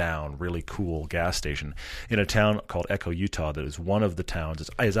run-down, really cool gas station in a town called Echo, Utah, that is one of the towns,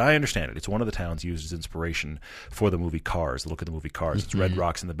 as I understand it, it's one of the towns used as inspiration for the movie Cars. Look at the movie Cars. It's red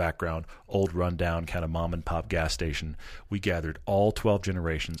rocks in the background, old run-down kind of mom-and-pop gas station. We gathered all 12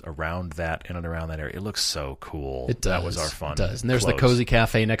 generations around that, in and around that area. It looks so cool. It does. That was our fun. It does. And there's close. the Cozy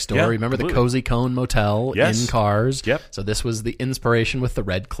Cafe next door. Yeah, Remember completely. the Cozy Cone Motel in Cars? Yep. So this was the inspiration with the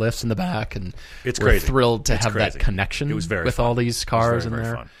red cliffs in the back, and It's we're crazy. thrilled to It's have crazy. that connection It was very with fun. all these cars very, in very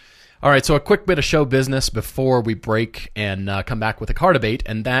there. fun. All right, so a quick bit of show business before we break and come back with a car debate,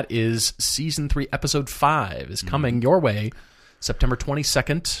 and that is Season 3, Episode 5 is coming your way September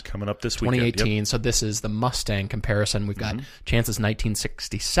 22nd. Coming up this weekend. 2018. Yep. So this is the Mustang comparison. We've got Chance's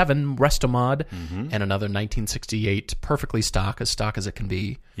 1967 Restomod and another 1968 perfectly stock as it can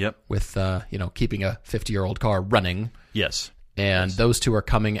be. Yep. With keeping a 50-year-old car running. Yes. And those two are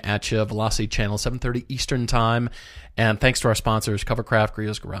coming at you, Velocity Channel, 7:30 Eastern Time. And thanks to our sponsors, Covercraft,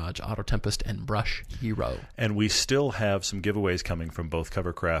 Griot's Garage, Auto Tempest, and Brush Hero. And we still have some giveaways coming from both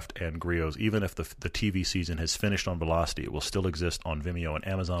Covercraft and Griot's. Even if the TV season has finished on Velocity, it will still exist on Vimeo and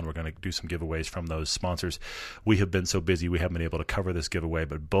Amazon. We're going to do some giveaways from those sponsors. We have been so busy we haven't been able to cover this giveaway,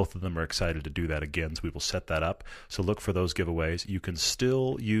 but both of them are excited to do that again, so we will set that up. So look for those giveaways. You can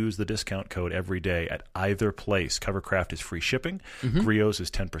still use the discount code every day at either place. Covercraft is free shipping. Griot's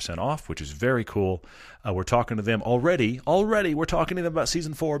is 10% off, which is very cool. We're talking to them already. We're talking to them about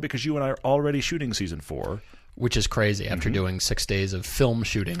Season 4 because you and I are already shooting Season 4. Which is crazy after doing 6 days of film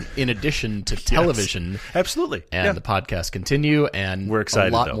shooting in addition to television. Yes, absolutely. And the podcast continue, and we're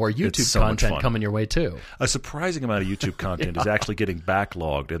excited, a lot though. more It's YouTube so much content fun. coming your way, too. A surprising amount of YouTube content is actually getting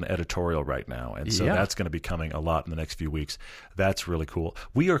backlogged in the editorial right now. And so that's going to be coming a lot in the next few weeks. That's really cool.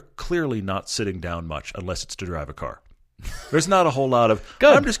 We are clearly not sitting down much unless it's to drive a car. There's not a whole lot of,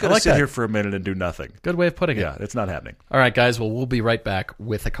 Good. I'm just going I to like sit that. here for a minute and do nothing. Good way of putting it. Yeah, it's not happening. All right, guys. Well, we'll be right back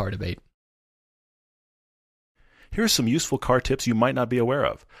with a car debate. Here's some useful car tips you might not be aware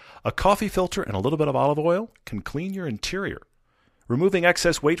of. A coffee filter and a little bit of olive oil can clean your interior. Removing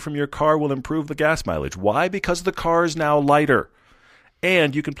excess weight from your car will improve the gas mileage. Why? Because the car is now lighter.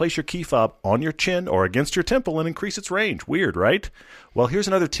 And you can place your key fob on your chin or against your temple and increase its range. Weird, right? Well, here's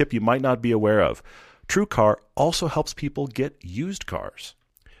another tip you might not be aware of. TrueCar also helps people get used cars.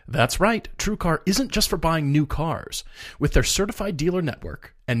 That's right. TrueCar isn't just for buying new cars. With their certified dealer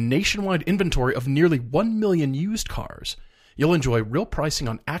network and nationwide inventory of nearly 1 million used cars, you'll enjoy real pricing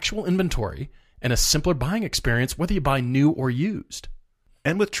on actual inventory and a simpler buying experience whether you buy new or used.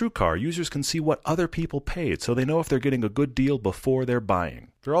 And with TrueCar, users can see what other people paid so they know if they're getting a good deal before they're buying.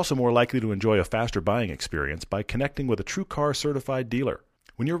 They're also more likely to enjoy a faster buying experience by connecting with a TrueCar certified dealer.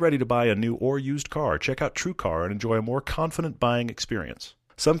 When you're ready to buy a new or used car, check out TrueCar and enjoy a more confident buying experience.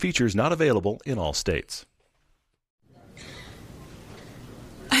 Some features not available in all states.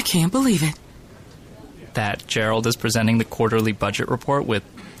 I can't believe it. That Gerald is presenting the quarterly budget report with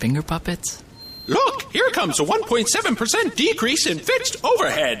finger puppets? Look, here comes a 1.7% decrease in fixed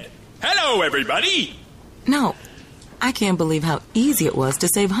overhead. Hello, everybody. No, I can't believe how easy it was to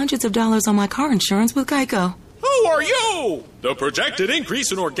save hundreds of dollars on my car insurance with Geico. Who are you? The projected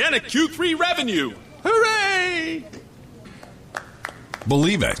increase in organic Q3 revenue. Hooray!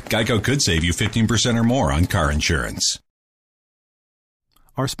 Believe it, Geico could save you 15% or more on car insurance.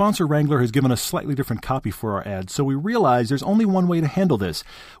 Our sponsor Wrangler has given us slightly different copy for our ad, so we realize there's only one way to handle this.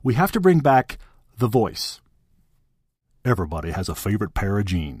 We have to bring back the voice. Everybody has a favorite pair of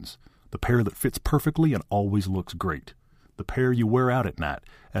jeans. The pair that fits perfectly and always looks great. The pair you wear out at night,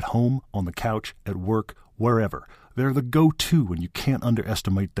 at home, on the couch, at work, wherever. They're the go-to, and you can't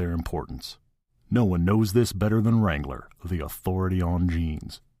underestimate their importance. No one knows this better than Wrangler, the authority on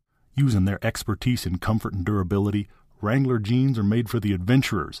jeans. Using their expertise in comfort and durability, Wrangler jeans are made for the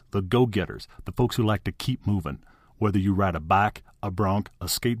adventurers, the go-getters, the folks who like to keep moving, whether you ride a bike, a bronc, a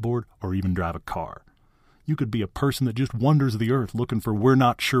skateboard, or even drive a car. You could be a person that just wanders the earth looking for we're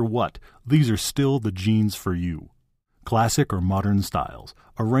not sure what. These are still the jeans for you. Classic or modern styles,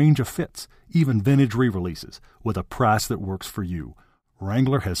 a range of fits, even vintage re-releases, with a price that works for you.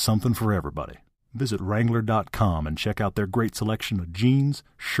 Wrangler has something for everybody. Visit Wrangler.com and check out their great selection of jeans,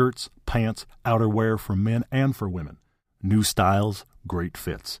 shirts, pants, outerwear for men and for women. New styles, great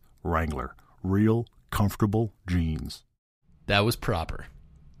fits. Wrangler. Real, comfortable jeans. That was proper.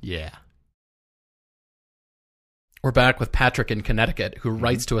 Yeah. We're back with Patrick in Connecticut, who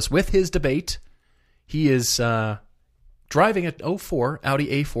writes to us with his debate. He is driving a 04 Audi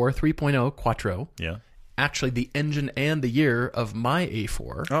A4 3.0 Quattro. Yeah. Actually, the engine and the year of my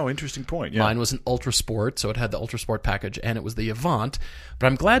A4. Oh, interesting point. Yeah. Mine was an Ultra Sport, so it had the Ultra Sport package, and it was the Avant. But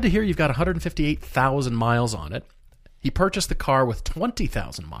I'm glad to hear you've got 158,000 miles on it. He purchased the car with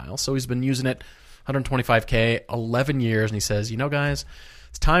 20,000 miles, so he's been using it 125K, 11 years, and he says, you know, guys,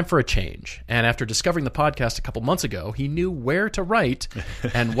 it's time for a change. And after discovering the podcast a couple months ago, he knew where to write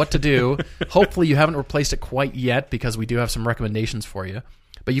and what to do. Hopefully you haven't replaced it quite yet, because we do have some recommendations for you.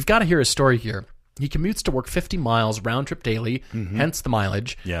 But you've got to hear his story here. He commutes to work 50 miles round trip daily, hence the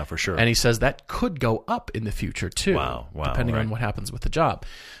mileage. Yeah, for sure. And he says that could go up in the future too, depending on what happens with the job.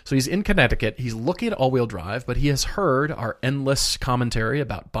 So he's in Connecticut. He's looking at all-wheel drive, but he has heard our endless commentary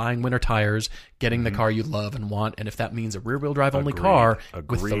about buying winter tires, getting the car you love and want, and if that means a rear-wheel drive only car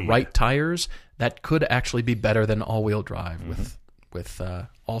with the right tires, that could actually be better than all-wheel drive with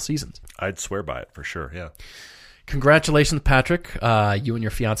all seasons. I'd swear by it for sure, yeah. Congratulations, Patrick. You and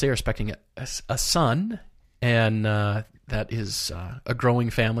your fiance are expecting a son, and that is a growing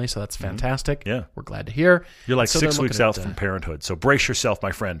family, so that's fantastic. Yeah. We're glad to hear. You're like 6 weeks out from parenthood, so brace yourself,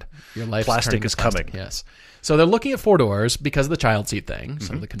 my friend. Your life's plastic is coming. Yes. So they're looking at 4 doors because of the child seat thing,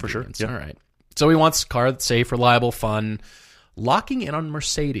 some of the convenience. For sure. All right. So he wants a car that's safe, reliable, fun, locking in on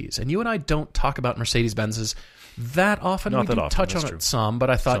Mercedes. And you and I don't talk about Mercedes-Benzes that often. Not we that do often, touch that's on true. it some, but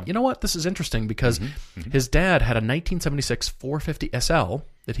I thought, you know what, this is interesting because his dad had a 1976 450 SL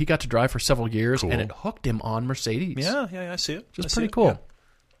that he got to drive for several years, and it hooked him on Mercedes. Yeah, I see it. Which is pretty cool. Yeah.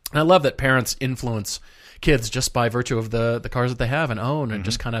 And I love that parents influence kids just by virtue of the cars that they have and own, and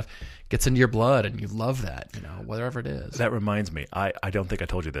just kind of gets into your blood, and you love that, you know, whatever it is. That reminds me, I don't think I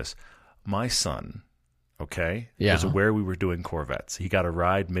told you this. My son, was aware we were doing Corvettes. He got a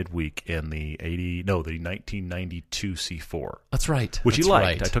ride midweek in the 1992 C4. That's right. Which he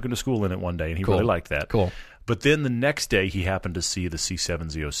liked. I took him to school in it one day, and he really liked that. Cool. But then the next day, he happened to see the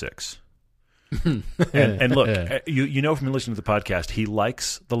C7 Z06. and look, you know from listening to the podcast, he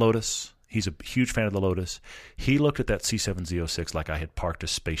likes the Lotus. He's a huge fan of the Lotus. He looked at that C7 Z06 like I had parked a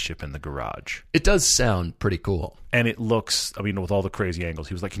spaceship in the garage. It does sound pretty cool. And it looks, I mean, with all the crazy angles.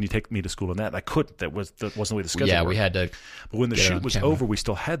 He was like, can you take me to school in that? And I couldn't. That wasn't the way the schedule worked. We had to. But when the shoot was over, we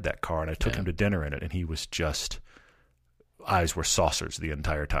still had that car, and I took him to dinner in it, and he was just, eyes were saucers the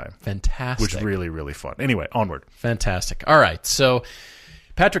entire time. Fantastic. Which was really, really fun. Anyway, onward. Fantastic. All right. So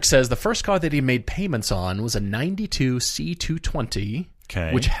Patrick says the first car that he made payments on was a 92 C220.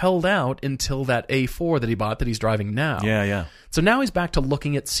 Okay. Which held out until that A4 that he bought that he's driving now. Yeah. So now he's back to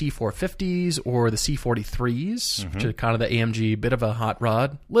looking at C450s or the C43s, which are kind of the AMG, bit of a hot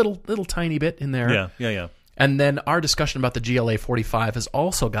rod, little tiny bit in there. Yeah. And then our discussion about the GLA 45 has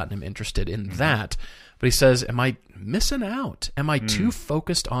also gotten him interested in that. But he says, am I missing out? Am I too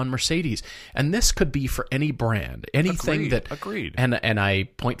focused on Mercedes? And this could be for any brand, anything Agreed. And I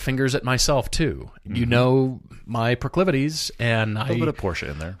point fingers at myself too. You know my proclivities, and a little bit of Porsche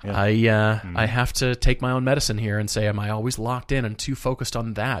in there. Yeah. I have to take my own medicine here and say, am I always locked in and too focused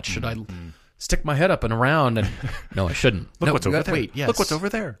on that? Should I stick my head up and around? And no, I shouldn't. Look what's over there. Wait, yes. Look what's over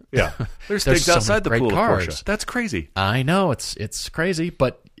there. Yeah. There's things so outside the many pool great of cars. Porsche. That's crazy. I know, it's crazy,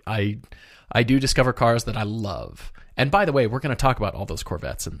 but I do discover cars that I love. And by the way, we're going to talk about all those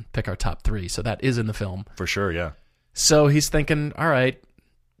Corvettes and pick our top 3. So that is in the film. For sure, yeah. So he's thinking, all right,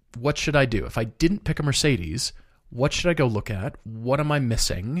 what should I do? If I didn't pick a Mercedes, what should I go look at? What am I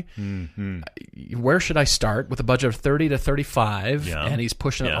missing? Where should I start with a budget of 30 to 35? Yeah. And he's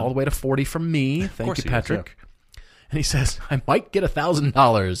pushing it all the way to 40 from me. Thank you, Patrick. And he says, I might get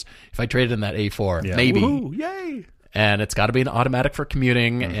 $1,000 if I traded in that A4. Yeah. Maybe. Woo-hoo, yay! And it's got to be an automatic for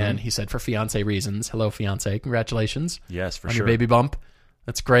commuting. And he said for fiance reasons. Hello, fiance. Congratulations. Yes, for on sure. your baby bump.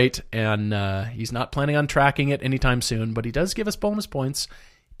 That's great. And he's not planning on tracking it anytime soon, but he does give us bonus points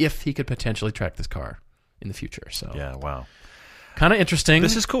if he could potentially track this car in the future. So yeah, wow. Kind of interesting.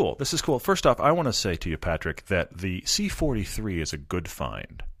 This is cool. First off, I want to say to you, Patrick, that the C43 is a good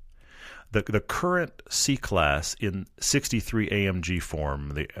find. The current C-Class in 63 AMG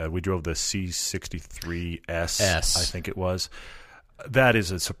form, we drove the C63S, I think it was. That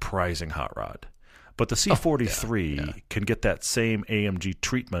is a surprising hot rod. But the C43 can get that same AMG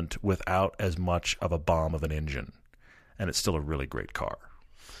treatment without as much of a bomb of an engine. And it's still a really great car.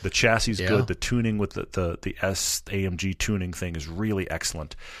 The chassis is good. The tuning with the S AMG tuning thing is really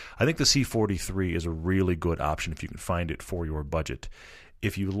excellent. I think the C43 is a really good option if you can find it for your budget.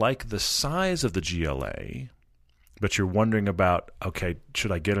 If you like the size of the GLA, but you're wondering about, okay,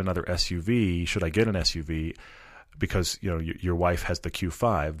 should I get another SUV? Should I get an SUV? Because your wife has the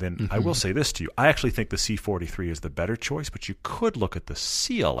Q5, then I will say this to you. I actually think the C43 is the better choice, but you could look at the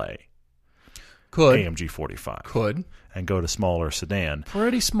CLA. AMG 45. Could. And go to smaller sedan.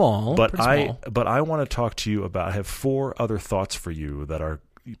 Pretty small. But I want to talk to you about, I have 4 other thoughts for you that are,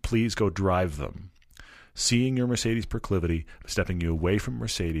 please go drive them. Seeing your Mercedes proclivity, stepping you away from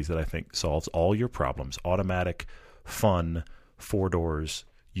Mercedes, that I think solves all your problems. Automatic, fun, 4 doors,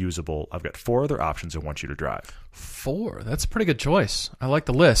 usable. I've got 4 other options I want you to drive. 4? That's a pretty good choice. I like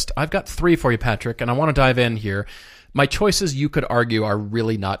the list. I've got 3 for you, Patrick, and I want to dive in here. My choices, you could argue, are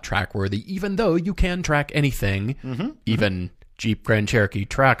really not track-worthy, even though you can track anything, even Jeep Grand Cherokee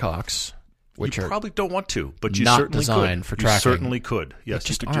Trackhawks, which you probably don't want to, but you not certainly designed could. for tracking. You certainly could. Yes,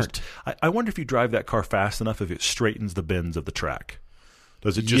 just you could aren't. I wonder if you drive that car fast enough, if it straightens the bends of the track.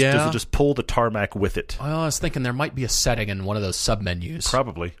 Does it just pull the tarmac with it? Well, I was thinking there might be a setting in one of those sub-menus.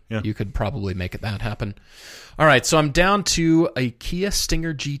 Probably, yeah. You could probably make that happen. All right, so I'm down to a Kia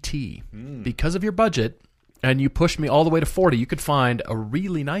Stinger GT. Because of your budget, and you pushed me all the way to 40, you could find a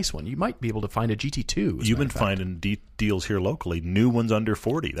really nice one. You might be able to find a GT2. You've been finding deals here locally, new ones under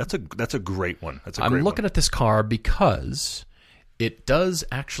 40. That's a great one. I'm looking at this car because it does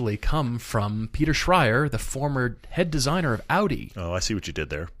actually come from Peter Schreier, the former head designer of Audi. Oh, I see what you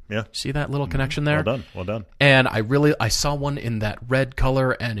did there. Yeah. See that little connection there? Well done. And I saw one in that red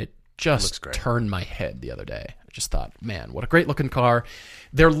color, and it just turned my head the other day. I just thought, man, what a great looking car.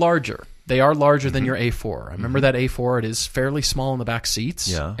 They're larger. They are larger than your A4. I remember that A4. It is fairly small in the back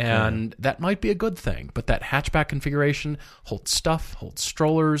seats, and that might be a good thing. But that hatchback configuration holds stuff, holds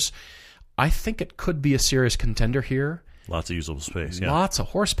strollers. I think it could be a serious contender here. Lots of usable space, yeah. Lots of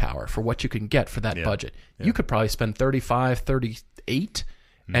horsepower for what you can get for that budget. Yeah. You could probably spend 35, 38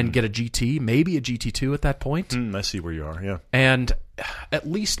 and get a GT, maybe a GT2 at that point. I see where you are, yeah. And at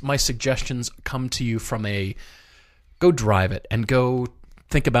least my suggestions come to you from go drive it and go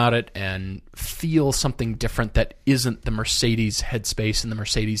think about it and feel something different that isn't the Mercedes headspace and the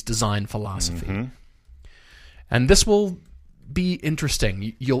Mercedes design philosophy. And this will be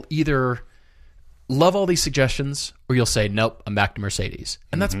interesting. You'll either love all these suggestions, or you'll say, nope, I'm back to Mercedes.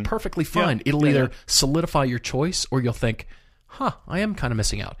 And that's perfectly fine. Yeah. It'll either solidify your choice, or you'll think, I am kind of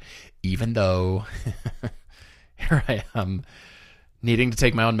missing out. Even though here I am needing to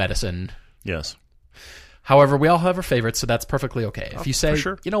take my own medicine. Yes. However, we all have our favorites, so that's perfectly okay. If you say,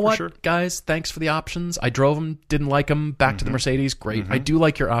 you know what, guys, thanks for the options. I drove them, didn't like them, back to the Mercedes, great. I do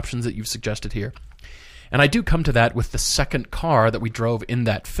like your options that you've suggested here. And I do come to that with the second car that we drove in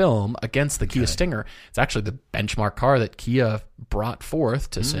that film against the Kia Stinger. It's actually the benchmark car that Kia brought forth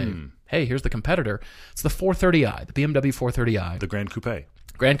to say, hey, here's the competitor. It's the 430i, the BMW 430i. The Grand Coupe.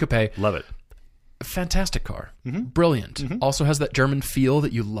 Grand Coupe. Love it. Fantastic car. Brilliant. Also has that German feel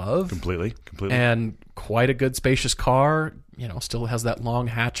that you love. Completely. And quite a good spacious car. Still has that long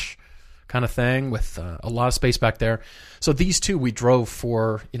hatch kind of thing with a lot of space back there. So these two we drove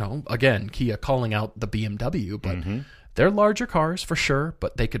for, again, Kia calling out the BMW, but they're larger cars for sure,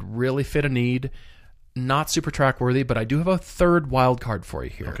 but they could really fit a need. Not super track worthy, but I do have a third wild card for you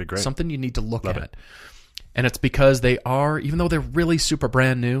here. Okay, great. Something you need to look at. And it's because they are, even though they're really super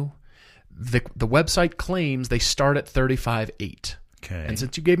brand new, the website claims they start at $35,800. Okay. And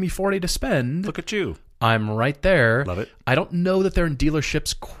since you gave me $40 to spend, look at you. I'm right there. Love it. I don't know that they're in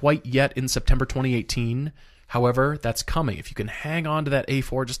dealerships quite yet in September 2018. However, that's coming. If you can hang on to that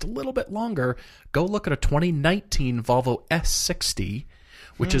A4 just a little bit longer, go look at a 2019 Volvo S60,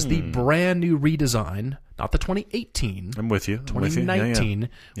 which is the brand new redesign, not the 2018. I'm with you. 2019,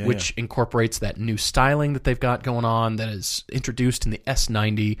 which incorporates that new styling that they've got going on that is introduced in the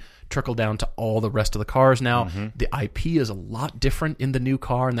S90, trickle down to all the rest of the cars now. The IP is a lot different in the new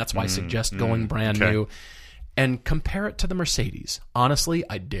car, and that's why I suggest going brand new. And compare it to the Mercedes. Honestly,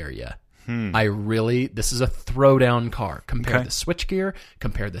 I dare you. This is a throwdown car. Compare the switchgear,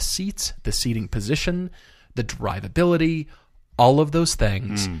 compare the seats, the seating position, the drivability, all of those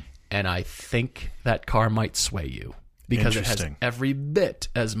things, and I think that car might sway you because it has every bit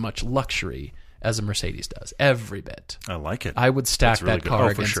as much luxury as a Mercedes does. Every bit. I like it. I would stack really that car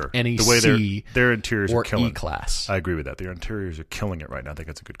against any the way C their interiors or are killing. E-Class. I agree with that. Their interiors are killing it right now. I think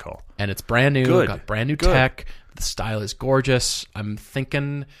that's a good call. And it's brand new. Got brand new tech. The style is gorgeous. I'm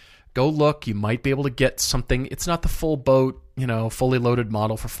thinking, go look. You might be able to get something. It's not the full boat, fully loaded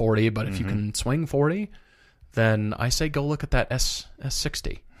model for $40, but if you can swing $40, then I say go look at that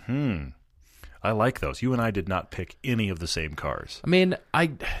S60. I like those. You and I did not pick any of the same cars. I mean,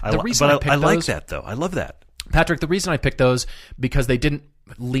 I like that, though. I love that. Patrick, the reason I picked those, because they didn't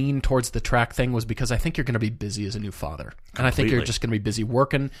lean towards the track thing was because I think you're going to be busy as a new father. And I think you're just going to be busy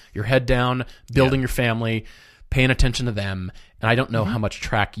working, your head down, building your family, paying attention to them. And I don't know how much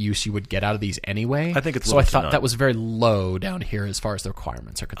track use you would get out of these anyway. I think it's so I thought that was very low down here as far as the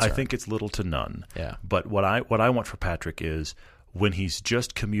requirements are concerned. I think it's little to none. Yeah. But what I want for Patrick is when he's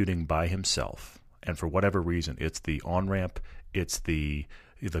just commuting by himself, and for whatever reason, it's the on-ramp, it's the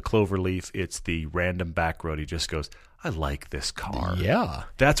cloverleaf, it's the random back road, he just goes, I like this car. Yeah.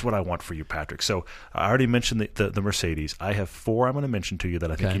 That's what I want for you, Patrick. So I already mentioned the Mercedes. I have 4 I'm going to mention to you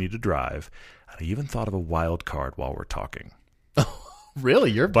that I think you need to drive. And I even thought of a wild card while we're talking.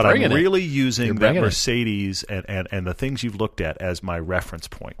 Really? But I'm really using that Mercedes and the things you've looked at as my reference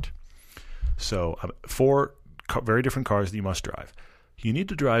point. So 4 very different cars that you must drive. You need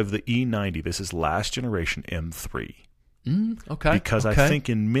to drive the E90. This is last generation M3. Okay. Because I think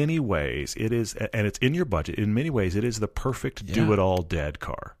in many ways it is, and it's in your budget, in many ways it is the perfect do-it-all dad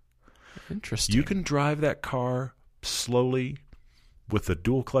car. Interesting. You can drive that car slowly with the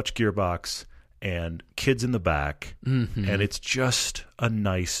dual-clutch gearbox and kids in the back, and it's just a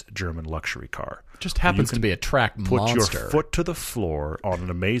nice German luxury car. Just happens to be a track monster. Put your foot to the floor on an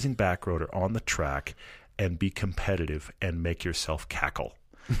amazing back road or on the track and be competitive and make yourself cackle.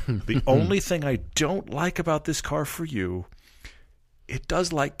 The only thing I don't like about this car for you, it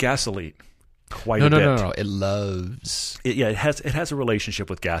does like gasoline quite a bit. No. It loves. It has a relationship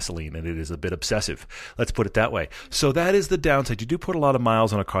with gasoline, and it is a bit obsessive. Let's put it that way. So that is the downside. You do put a lot of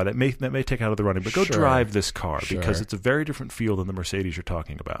miles on a car that may take out of the running, but go drive this car because it's a very different feel than the Mercedes you're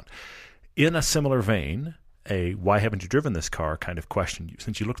talking about. In a similar vein, why haven't you driven this car kind of question.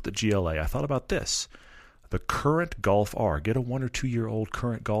 Since you looked at the GLA, I thought about this. The current Golf R. Get a 1 or 2 year old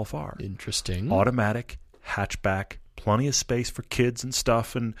current Golf R. Interesting. Automatic, hatchback, plenty of space for kids and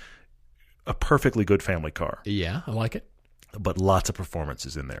stuff, and a perfectly good family car. Yeah, I like it. But lots of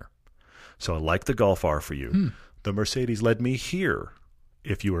performances in there. So I like the Golf R for you. The Mercedes led me here.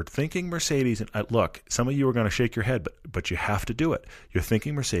 If you are thinking Mercedes, and look, some of you are going to shake your head, but you have to do it. You're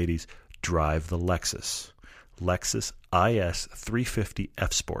thinking Mercedes, drive the Lexus. Lexus IS 350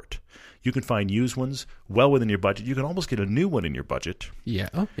 F Sport. You can find used ones well within your budget. You can almost get a new one in your budget. Yeah.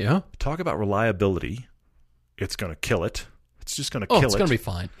 Oh, yeah. Talk about reliability. It's going to kill it. It's just going to kill it. It's going to be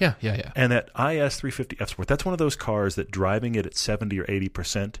fine. Yeah. And that IS 350 F Sport, that's one of those cars that driving it at 70 or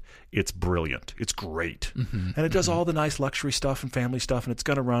 80%, it's brilliant. It's great. And it does all the nice luxury stuff and family stuff, and it's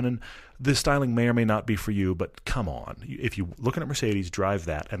going to run. And the styling may or may not be for you, but come on. If you're looking at Mercedes, drive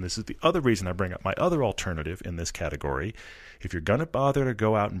that. And this is the other reason I bring up my other alternative in this category. If you're going to bother to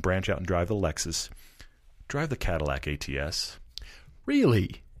go out and branch out and drive the Lexus, drive the Cadillac ATS.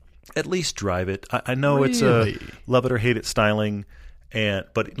 Really? At least drive it. I know it's a love it or hate it styling,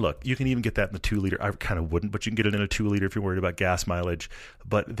 but look, you can even get that in the 2-liter. I kind of wouldn't, but you can get it in a 2-liter if you're worried about gas mileage.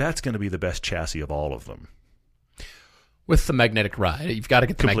 But that's going to be the best chassis of all of them. With the magnetic ride, you've got to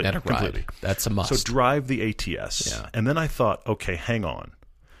get the magnetic ride. That's a must. So drive the ATS. And then I thought, okay, hang on.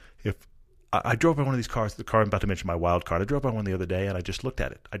 If I drove by one of these cars, the car I'm about to mention, my wild card, I drove by one the other day, and I just looked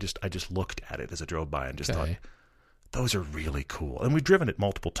at it. I just looked at it as I drove by and just thought, those are really cool. And we've driven it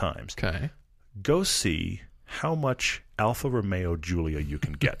multiple times. Okay. Go see how much Alfa Romeo Giulia you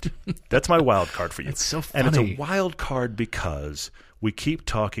can get. That's my wild card for you. It's so funny. And it's a wild card because we keep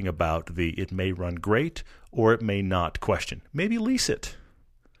talking about it may run great or it may not question. Maybe lease it.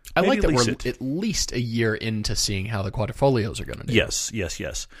 I like that we're at least a year into seeing how the Quadrifolios are going to do.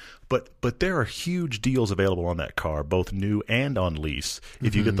 Yes. But there are huge deals available on that car, both new and on lease,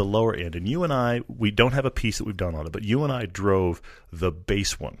 if you get the lower end. And you and I, we don't have a piece that we've done on it, but you and I drove the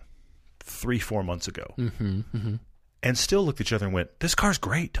base one 3-4 months ago. And still looked at each other and went, this car's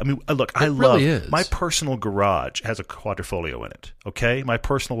great. I mean, look, I love my personal garage has a Quadrifoglio in it. Okay? My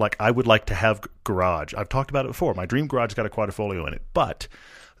personal, I would like to have garage. I've talked about it before. My dream garage has got a Quadrifoglio in it. But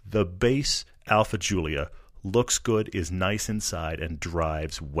the base Alfa Giulia looks good, is nice inside, and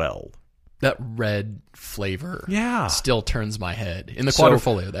drives well. That red flavor still turns my head. In the So,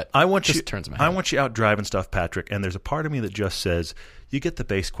 Quadrifoglio, that just turns my head. I want you out driving stuff, Patrick, and there's a part of me that just says, you get the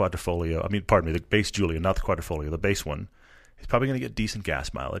base Quadrifoglio, the base Giulia, not the Quadrifoglio, the base one. It's probably going to get decent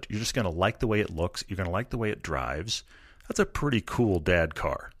gas mileage. You're just going to like the way it looks. You're going to like the way it drives. That's a pretty cool dad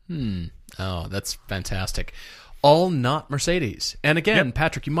car. Oh, that's fantastic. All not Mercedes. And again,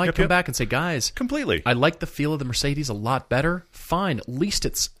 Patrick, you might come back and say, guys, completely. I like the feel of the Mercedes a lot better. Fine. At least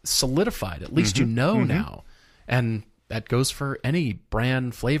it's solidified. At least you know now. And that goes for any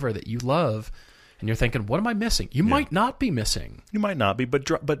brand flavor that you love. And you're thinking, what am I missing? You might not be missing. You might not be, but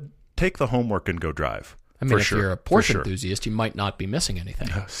take the homework and go drive. I mean, if you're a Porsche enthusiast, you might not be missing anything.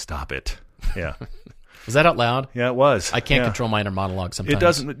 Stop it. Yeah. Was that out loud? Yeah, it was. I can't control my inner monologue sometimes. It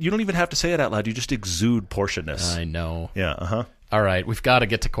doesn't. You don't even have to say it out loud. You just exude portionness. I know. Yeah. All right, we've got to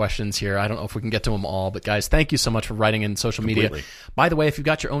get to questions here. I don't know if we can get to them all, but guys, thank you so much for writing in social media. By the way, if you've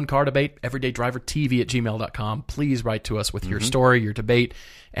got your own car debate, everydaydrivertv@gmail.com. Please write to us with your story, your debate,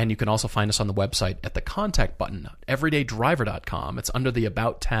 and you can also find us on the website at the contact button, everydaydriver.com. It's under the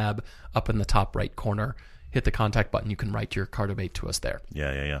About tab up in the top right corner. Hit the contact button. You can write your car debate to us there.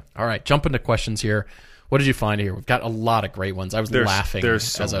 Yeah. All right, jump into questions here. What did you find here? We've got a lot of great ones. I was laughing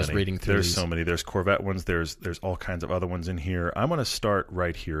as I was reading through these. There's so many. There's Corvette ones. There's all kinds of other ones in here. I'm going to start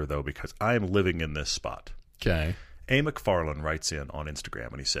right here, though, because I am living in this spot. Okay. A. McFarlane writes in on Instagram,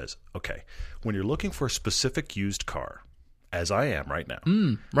 and he says, okay, when you're looking for a specific used car, as I am right now,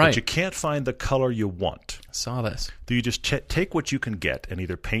 but you can't find the color you want. I saw this. Do you just take what you can get and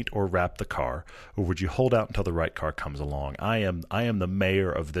either paint or wrap the car, or would you hold out until the right car comes along? I am the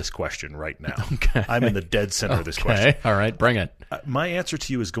mayor of this question right now. Okay. I'm in the dead center of this question. All right, bring it. My answer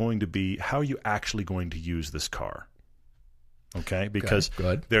to you is going to be, how are you actually going to use this car? Okay, because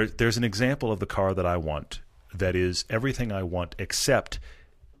Good. There's an example of the car that I want that is everything I want, except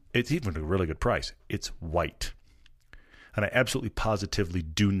it's even a really good price. It's white. And I absolutely positively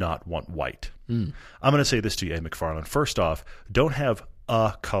do not want white. I'm going to say this to you, A. McFarlane. First off, don't have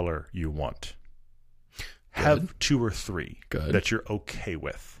a color you want. Have 2 or 3 that you're okay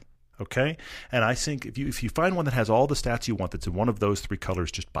with. Okay? And I think if you find one that has all the stats you want that's in one of those 3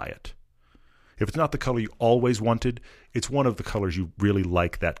 colors, just buy it. If it's not the color you always wanted, it's one of the colors you really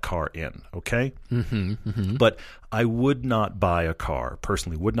like that car in, okay? But I would not buy a car,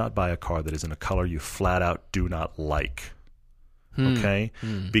 personally, would not buy a car that is in a color you flat out do not like, okay?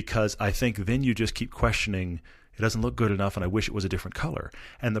 Because I think then you just keep questioning, it doesn't look good enough and I wish it was a different color.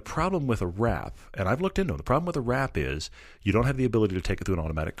 And the problem with a wrap, and I've looked into it, the problem with a wrap is you don't have the ability to take it through an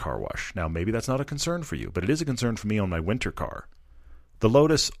automatic car wash. Now, maybe that's not a concern for you, but it is a concern for me on my winter car. The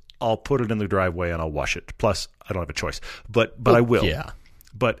Lotus, I'll put it in the driveway and I'll wash it. Plus, I don't have a choice. But I will. Yeah.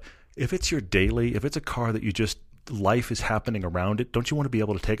 But if it's your daily, if it's a car that you just, life is happening around it, don't you want to be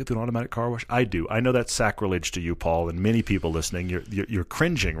able to take it through an automatic car wash? I do. I know that's sacrilege to you, Paul, and many people listening. You're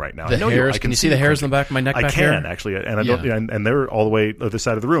cringing right now. The hairs. Can you see the hairs in the back of my neck? I back can, here? actually, and I don't. And they're all the way to the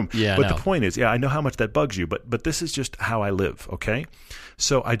side of the room. Yeah. But the point is, I know how much that bugs you. But this is just how I live. Okay.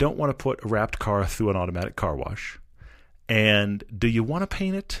 So I don't want to put a wrapped car through an automatic car wash. And do you want to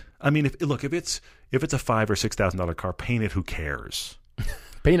paint it? I mean, if it's a $5,000 or $6,000 car, paint it. Who cares?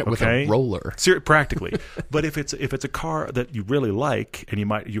 Paint it with a roller, practically. But if it's a car that you really like and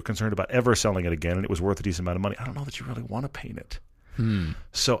you're concerned about ever selling it again, and it was worth a decent amount of money, I don't know that you really want to paint it.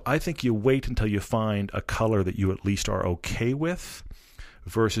 So I think you wait until you find a color that you at least are okay with,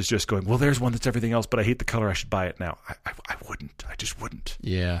 versus just going, well, there's one that's everything else, but I hate the color, I should buy it now. I wouldn't. I just wouldn't.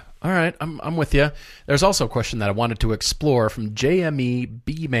 Yeah. All right. I'm with you. There's also a question that I wanted to explore from JME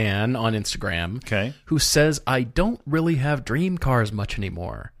B-Man on Instagram, who says, I don't really have dream cars much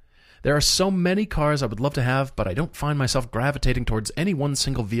anymore. There are so many cars I would love to have, but I don't find myself gravitating towards any one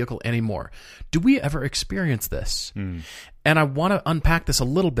single vehicle anymore. Do we ever experience this? And I want to unpack this a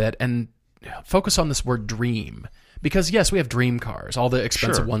little bit and focus on this word dream. Because, yes, we have dream cars, all the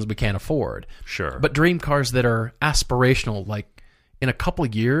expensive ones we can't afford. Sure. But dream cars that are aspirational, like in a couple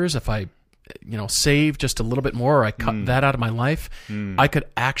of years, if I save just a little bit more, or I cut that out of my life, I could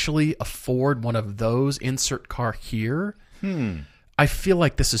actually afford one of those, insert car here. I feel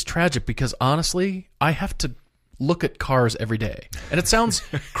like this is tragic because, honestly, I have to look at cars every day. And it sounds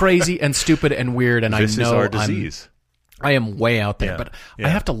crazy and stupid and weird, and this I know is our disease. I am way out there, but Yeah. I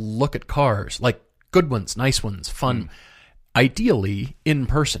have to look at cars, like good ones, nice ones, fun, ideally in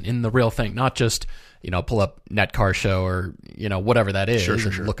person, in the real thing, not just, pull up Net Car Show or, whatever that is,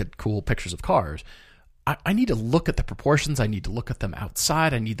 and look at cool pictures of cars. I need to look at the proportions. I need to look at them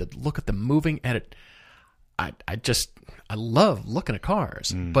outside. I need to look at them moving. And I love looking at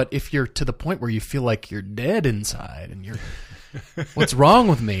cars. But if you're to the point where you feel like you're dead inside and you're, what's wrong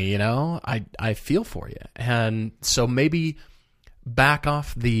with me? I feel for you. And so maybe back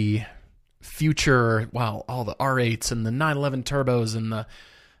off the future, all the R8s and the 911 turbos and the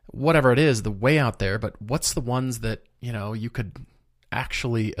whatever it is, the way out there, but what's the ones that, you could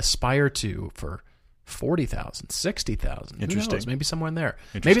actually aspire to for 40,000, 60,000? Interesting. Who knows? Maybe somewhere in there.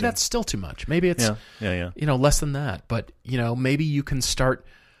 Maybe that's still too much. Maybe it's less than that. But, maybe you can start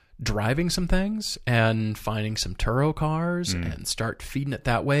driving some things and finding some Turo cars and start feeding it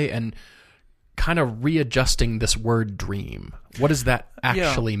that way and kind of readjusting this word dream. What does that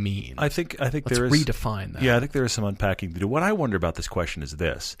actually mean? I think Let's there is redefine that. Yeah, I think there is some unpacking to do. What I wonder about this question is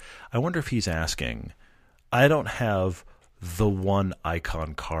this. I wonder if he's asking, I don't have the one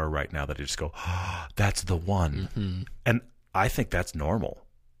icon car right now that I just go, oh, that's the one. Mm-hmm. And I think that's normal.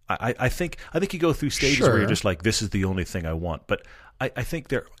 I think you go through stages Sure. where you're just like, this is the only thing I want. But I think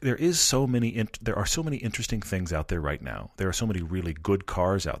there are so many interesting things out there right now. There are so many really good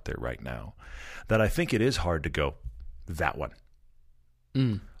cars out there right now that I think it is hard to go, that one.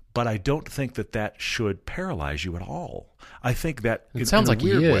 But I don't think that should paralyze you at all. I think that It sounds like he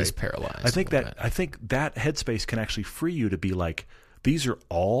weird is way, paralyzed. I think a little bit. I think that headspace can actually free you to be like, these are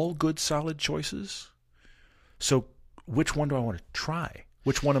all good, solid choices. So which one do I want to try?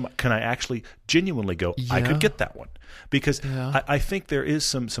 Which one can I actually genuinely go, I Yeah. could get that one? Because Yeah. I think there is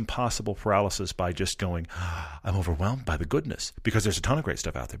some possible paralysis by just going, I'm overwhelmed by the goodness, because there's a ton of great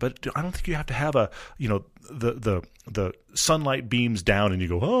stuff out there. But I don't think you have to have the sunlight beams down and you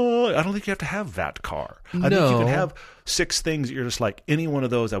go, oh, I don't think you have to have that car. I think you can have 6 things that you're just like, any one of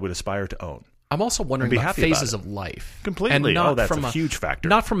those I would aspire to own. I'm also wondering be about happy about phases it. of life. Completely. And not Oh, that's from a huge factor.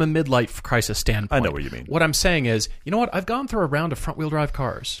 Not from a midlife crisis standpoint. I know what you mean. What I'm saying is, you know what? I've gone through a round of front-wheel drive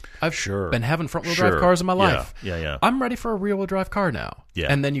cars. I've been having front-wheel drive cars in my life. Yeah. I'm ready for a rear-wheel drive car now. Yeah.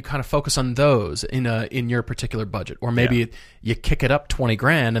 And then you kind of focus on those in your particular budget. Or maybe you kick it up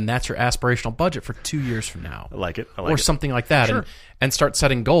 $20,000 and that's your aspirational budget for 2 years from now. I like it. Or something like that. Sure. And start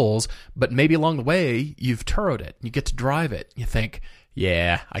setting goals. But maybe along the way, you've Turo'd it. You get to drive it. You think,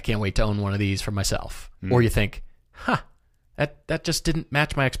 yeah, I can't wait to own one of these for myself. Or you think, that just didn't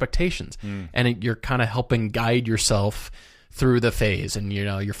match my expectations. And you're kind of helping guide yourself through the phase. And,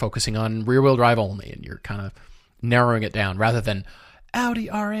 you're focusing on rear-wheel drive only. And you're kind of narrowing it down rather than Audi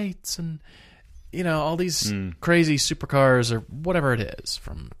R8s and, all these crazy supercars or whatever it is,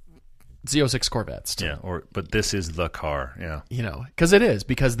 from Z06 Corvettes to, but this is the car. Yeah. because it is.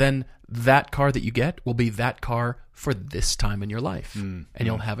 Because then that car that you get will be that car for this time in your life. And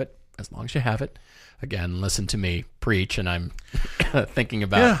you'll have it as long as you have it. Again, listen to me preach, and I'm thinking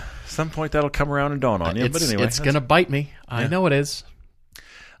about... Yeah, some point that'll come around and dawn on you. But anyway, it's going to bite me. I know it is.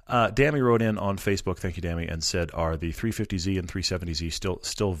 Dammy wrote in on Facebook, thank you, Dammy, and said, are the 350Z and 370Z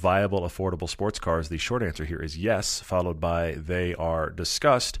still viable, affordable sports cars? The short answer here is yes, followed by they are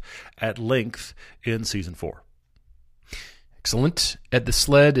discussed at length in Season 4. Excellent. Ed the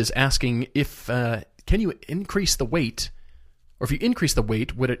Sled is asking if can you increase the weight, or if you increase the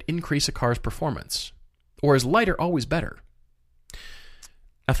weight, would it increase a car's performance? Or is lighter always better?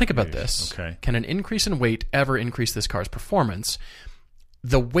 Now think about this. Okay. Can an increase in weight ever increase this car's performance?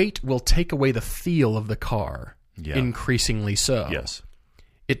 The weight will take away the feel of the car, increasingly so. Yes.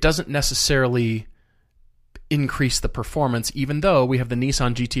 It doesn't necessarily increase the performance, even though we have the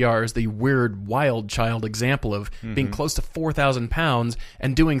Nissan GTR as the weird wild child example of being close to 4,000 pounds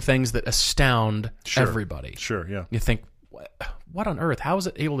and doing things that astound everybody. Sure, yeah. You think, what on earth? How is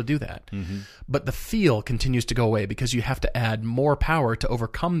it able to do that? But the feel continues to go away because you have to add more power to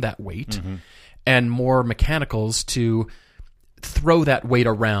overcome that weight and more mechanicals to throw that weight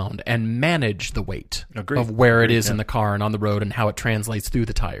around and manage the weight of where it is in the car and on the road and how it translates through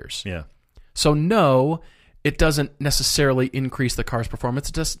the tires. Yeah. So no, it doesn't necessarily increase the car's performance.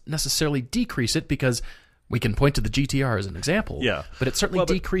 It doesn't necessarily decrease it because we can point to the GTR as an example. Yeah. But it certainly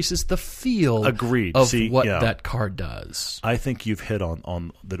decreases the feel of what that car does. I think you've hit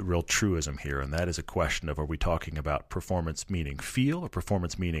on the real truism here, and that is a question of, are we talking about performance meaning feel or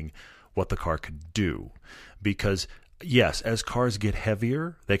performance meaning what the car could do? Because yes, as cars get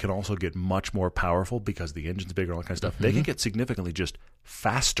heavier, they can also get much more powerful because the engine's bigger and all that kind of stuff. They can get significantly just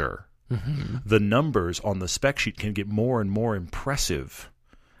faster. The numbers on the spec sheet can get more and more impressive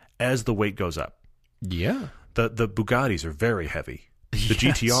as the weight goes up. Yeah. The Bugattis are very heavy. The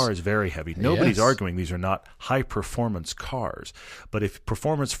GTR is very heavy. Nobody's arguing these are not high-performance cars. But if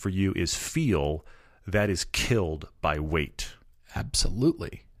performance for you is feel, that is killed by weight.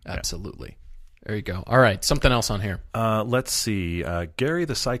 Absolutely. Absolutely. There you go. All right, something else on here. Let's see. Gary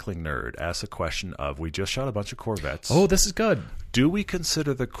the Cycling Nerd asks a question of, we just shot a bunch of Corvettes. Oh, this is good. Do we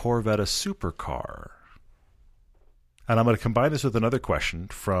consider the Corvette a supercar? And I'm going to combine this with another question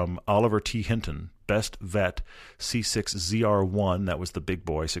from Oliver T. Hinton, Best Vet C6 ZR1, that was the big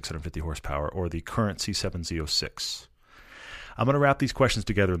boy, 650 horsepower, or the current C7 Z06. I'm going to wrap these questions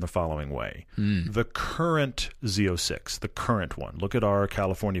together in the following way. The current Z06, the current one. Look at our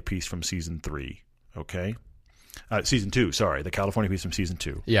California piece from Season 3, okay? Season 2, sorry, the California piece from Season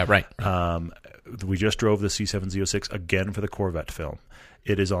 2. Yeah, right. We just drove the C7 Z06 again for the Corvette film.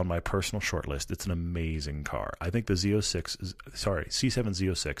 It is on my personal short list. It's an amazing car. I think the C7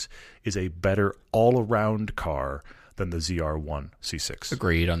 Z06 is a better all-around car than the ZR1 C6.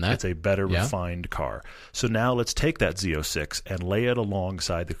 Agreed on that. It's a better refined car. So now let's take that Z06 and lay it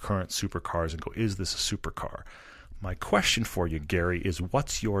alongside the current supercars and go, is this a supercar? My question for you, Gary, is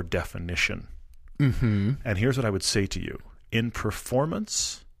what's your definition? Mm-hmm. And here's what I would say to you. In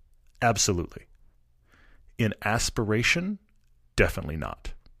performance, absolutely. In aspiration, definitely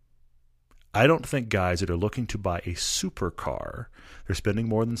not. I don't think guys that are looking to buy a supercar, they're spending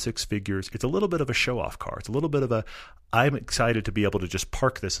more than six figures. It's a little bit of a show-off car. It's a little bit of a, I'm excited to be able to just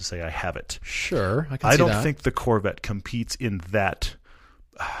park this and say I have it. Sure, I can see that. I don't think the Corvette competes in that,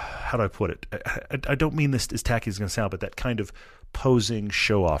 how do I put it? I don't mean this as tacky as it's going to sound, but that kind of posing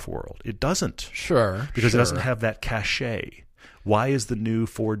show-off world. It doesn't. Sure. Because it doesn't have that cachet. Why is the new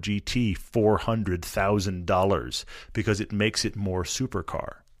Ford GT $400,000? Because it makes it more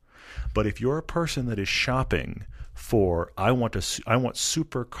supercar. But if you're a person that is shopping for, I want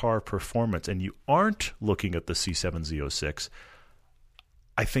supercar performance, and you aren't looking at the C7 Z06,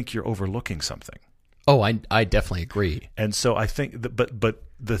 I think you're overlooking something. Oh, I definitely agree. And so I think that, but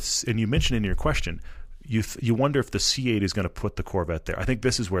this, and you mentioned in your question, you wonder if the C8 is going to put the Corvette there. I think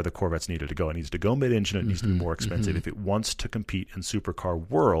this is where the Corvette's needed to go. It needs to go mid-engine. It needs to be more expensive if it wants to compete in supercar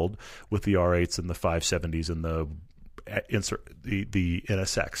world with the R8s and the 570s and the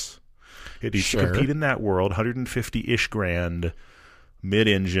NSX. It needs to compete in that world, 150-ish grand,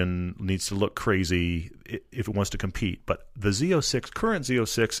 mid-engine, needs to look crazy if it wants to compete. But the Z06, current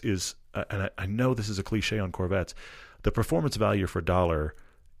Z06 is, and I know this is a cliche on Corvettes, the performance value for dollar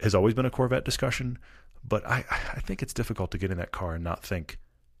has always been a Corvette discussion, but I think it's difficult to get in that car and not think,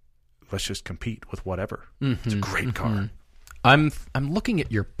 let's just compete with whatever. It's a great car. I'm looking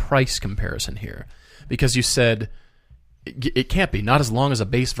at your price comparison here because you said it can't be, not as long as a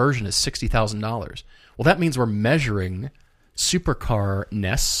base version is $60,000. Well, that means we're measuring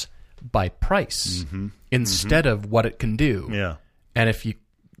supercar-ness by price instead of what it can do. Yeah. And if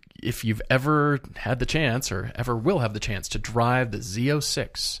you've ever had the chance or ever will have the chance to drive the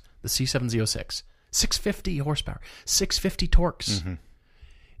Z06, the C7 Z06, 650 horsepower, 650 torques,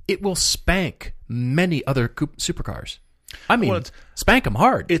 it will spank many other supercars. I mean, spank them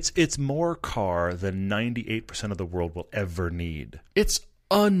hard. It's more car than 98% of the world will ever need. It's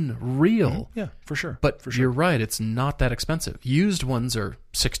unreal. Yeah, for sure. But you're right, it's not that expensive. Used ones are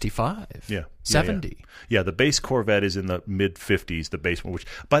 65, 70. Yeah, the base Corvette is in the mid-50s, the base one, which,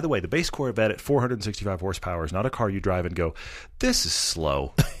 by the way, the base Corvette at 465 horsepower is not a car you drive and go, this is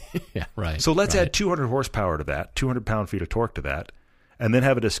slow. Yeah, right. So let's add 200 horsepower to that, 200 pound-feet of torque to that, and then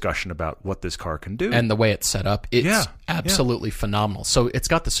have a discussion about what this car can do. And the way it's set up, it's absolutely phenomenal. So it's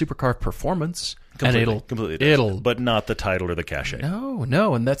got the supercar performance, completely it'll, but not the title or the cachet.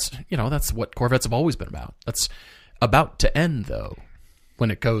 No, and that's what Corvettes have always been about. That's about to end though,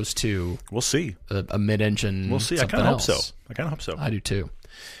 when it goes to we'll see a mid-engine. We'll see. I kind of hope so. I do too.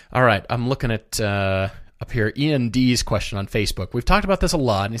 All right, I'm looking at up here Ian D's question on Facebook. We've talked about this a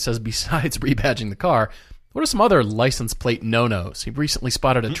lot, and he says besides rebadging the car, what are some other license plate no-nos? He recently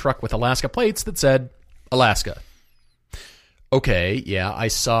spotted a truck with Alaska plates that said Alaska. Okay, yeah, I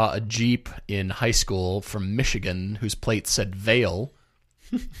saw a Jeep in high school from Michigan whose plate said Vail.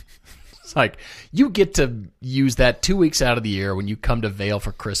 It's like, you get to use that 2 weeks out of the year when you come to Vail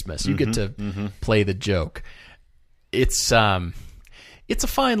for Christmas. You get to play the joke. It's a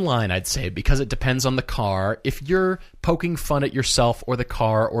fine line, I'd say, because it depends on the car. If you're poking fun at yourself or the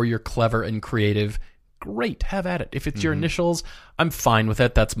car or you're clever and creative, great, have at it. If it's your initials, I'm fine with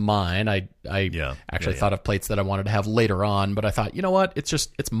it. That's mine. I actually thought of plates that I wanted to have later on, but I thought, you know what?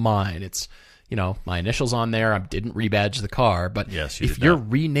 It's mine. It's, my initials on there. I didn't rebadge the car, but if you're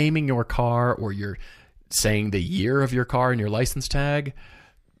renaming your car or you're saying the year of your car in your license tag,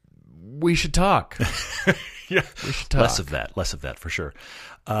 we should talk. Yeah, we should talk. Less of that for sure.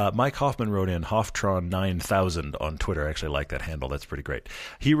 Mike Hoffman wrote in Hoftron 9000 on Twitter. I actually like that handle. That's pretty great.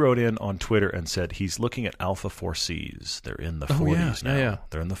 He wrote in on Twitter and said he's looking at Alpha 4Cs. They're in the 40s now. Yeah.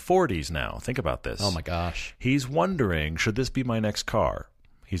 They're in the 40s now. Think about this. Oh my gosh. He's wondering, should this be my next car?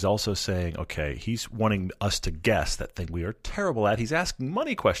 He's also saying, okay, he's wanting us to guess that thing we are terrible at. He's asking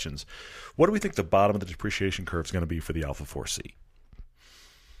money questions. What do we think the bottom of the depreciation curve is going to be for the Alpha 4C?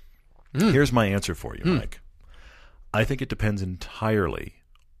 Here's my answer for you, Mike. I think it depends entirely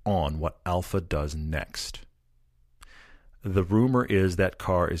on what Alpha does next. The rumor is that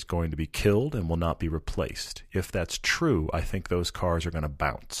car is going to be killed and will not be replaced. If that's true, I think those cars are going to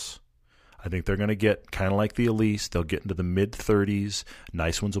bounce. I think they're going to get kind of like the Elise. They'll get into the mid-30s.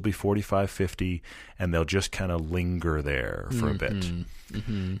 Nice ones will be 45, 50, and they'll just kind of linger there for a bit.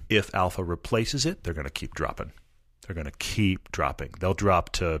 If Alpha replaces it, they're going to keep dropping. They're going to keep dropping. They'll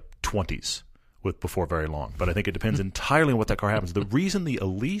drop to 20s before very long. But I think it depends entirely on what that car happens. The reason the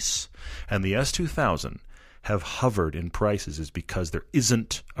Elise and the S2000 have hovered in prices is because there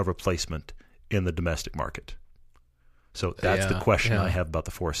isn't a replacement in the domestic market. So that's the question I have about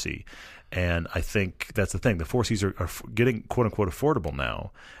the 4C. And I think that's the thing. The 4Cs are getting, quote-unquote, affordable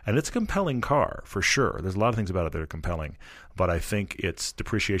now. And it's a compelling car, for sure. There's a lot of things about it that are compelling. But I think its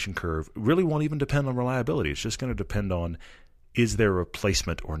depreciation curve really won't even depend on reliability. It's just going to depend on, is there a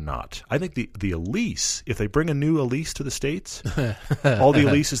replacement or not? I think the Elise, if they bring a new Elise to the States, all the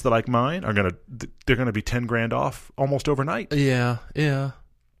Elises that like mine they're going to be $10,000 off almost overnight. Yeah.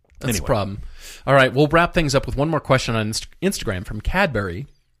 That's the problem. All right, we'll wrap things up with one more question on Instagram from Cadbury,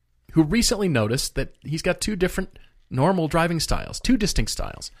 who recently noticed that he's got two different normal driving styles, two distinct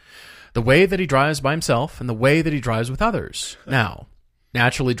styles. The way that he drives by himself and the way that he drives with others. Now,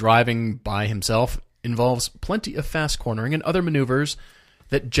 naturally driving by himself involves plenty of fast cornering and other maneuvers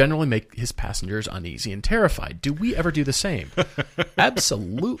that generally make his passengers uneasy and terrified. Do we ever do the same?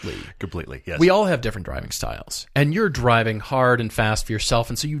 Absolutely. Completely, yes. We all have different driving styles. And you're driving hard and fast for yourself,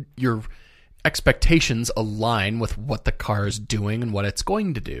 and so your expectations align with what the car is doing and what it's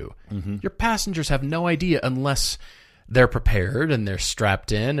going to do. Mm-hmm. Your passengers have no idea unless they're prepared and they're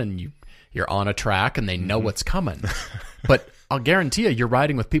strapped in and you're on a track and they know what's coming. But I'll guarantee you're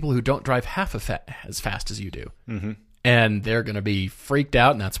riding with people who don't drive half as fast as you do. Mm-hmm. And they're going to be freaked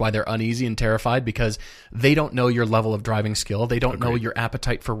out, and that's why they're uneasy and terrified, because they don't know your level of driving skill. They don't know your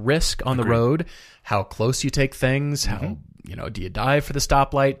appetite for risk on the road, how close you take things, how... do you dive for the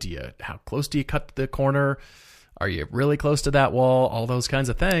stoplight? How close do you cut the corner? Are you really close to that wall? All those kinds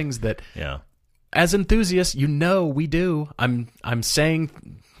of things that, as enthusiasts, we do. I'm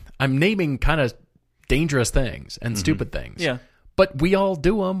naming kind of dangerous things and stupid things. Yeah. But we all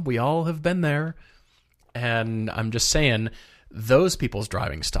do them. We all have been there. And I'm just saying, those people's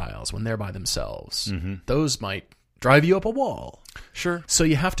driving styles, when they're by themselves, those might drive you up a wall. Sure. So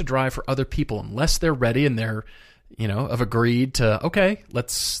you have to drive for other people unless they're ready and they're have agreed to, okay,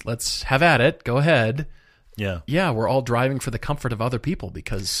 let's have at it. Go ahead. Yeah. Yeah, we're all driving for the comfort of other people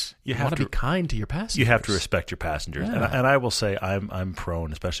because you want to be kind to your passengers. You have to respect your passengers. Yeah. And I will say I'm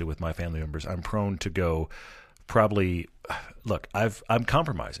prone, especially with my family members, I'm prone to go probably, look, I'm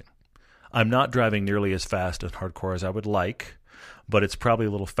compromising. I'm not driving nearly as fast and hardcore as I would like, but it's probably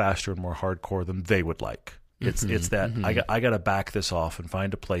a little faster and more hardcore than they would like. It's that I got to back this off and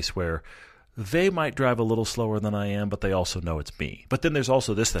find a place where they might drive a little slower than I am, but they also know it's me. But then there's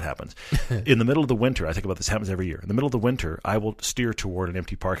also this that happens. In the middle of the winter, I think about this, happens every year. In the middle of the winter, I will steer toward an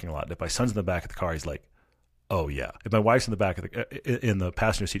empty parking lot. And if my son's in the back of the car, he's like, oh, yeah. If my wife's in the back of in the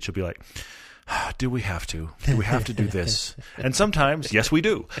passenger seat, she'll be like, do we have to? Do we have to do this? And sometimes, yes, we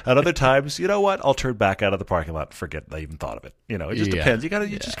do. And other times, you know what? I'll turn back out of the parking lot and forget I even thought of it. It just depends. You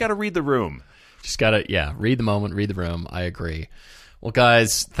just got to read the room. Just got to, read the moment, read the room. I agree. Well,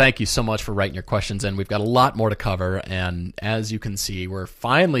 guys, thank you so much for writing your questions in. We've got a lot more to cover, and as you can see, we're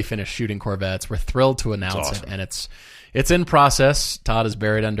finally finished shooting Corvettes. We're thrilled to announce it, and it's in process. Todd is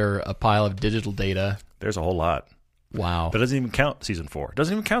buried under a pile of digital data. There's a whole lot. Wow. But it doesn't even count Season 4. It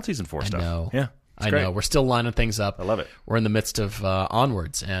doesn't even count Season 4 stuff. I know. Yeah, I know. We're still lining things up. I love it. We're in the midst of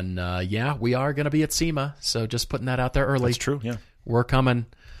Onwards, and we are going to be at SEMA, so just putting that out there early. That's true, yeah. We're coming.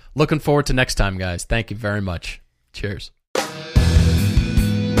 Looking forward to next time, guys. Thank you very much. Cheers.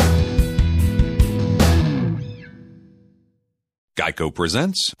 Geico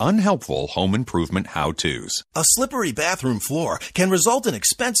presents unhelpful home improvement how-tos. A slippery bathroom floor can result in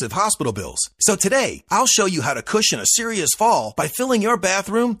expensive hospital bills. So today, I'll show you how to cushion a serious fall by filling your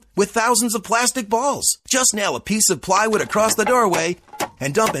bathroom with thousands of plastic balls. Just nail a piece of plywood across the doorway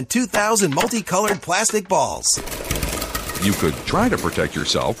and dump in 2,000 multicolored plastic balls. You could try to protect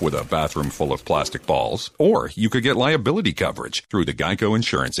yourself with a bathroom full of plastic balls, or you could get liability coverage through the Geico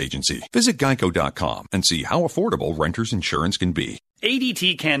Insurance Agency. Visit geico.com and see how affordable renter's insurance can be.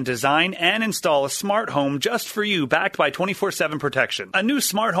 ADT can design and install a smart home just for you, backed by 24/7 protection. A new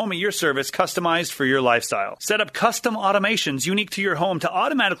smart home at your service, customized for your lifestyle. Set up custom automations unique to your home to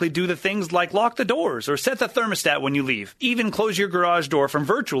automatically do the things like lock the doors or set the thermostat when you leave. Even close your garage door from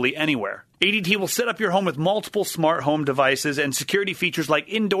virtually anywhere. ADT will set up your home with multiple smart home devices and security features like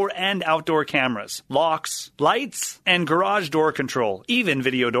indoor and outdoor cameras, locks, lights, and garage door control, even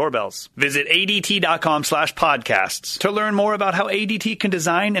video doorbells. Visit ADT.com/podcasts to learn more about how ADT can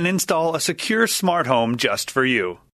design and install a secure smart home just for you.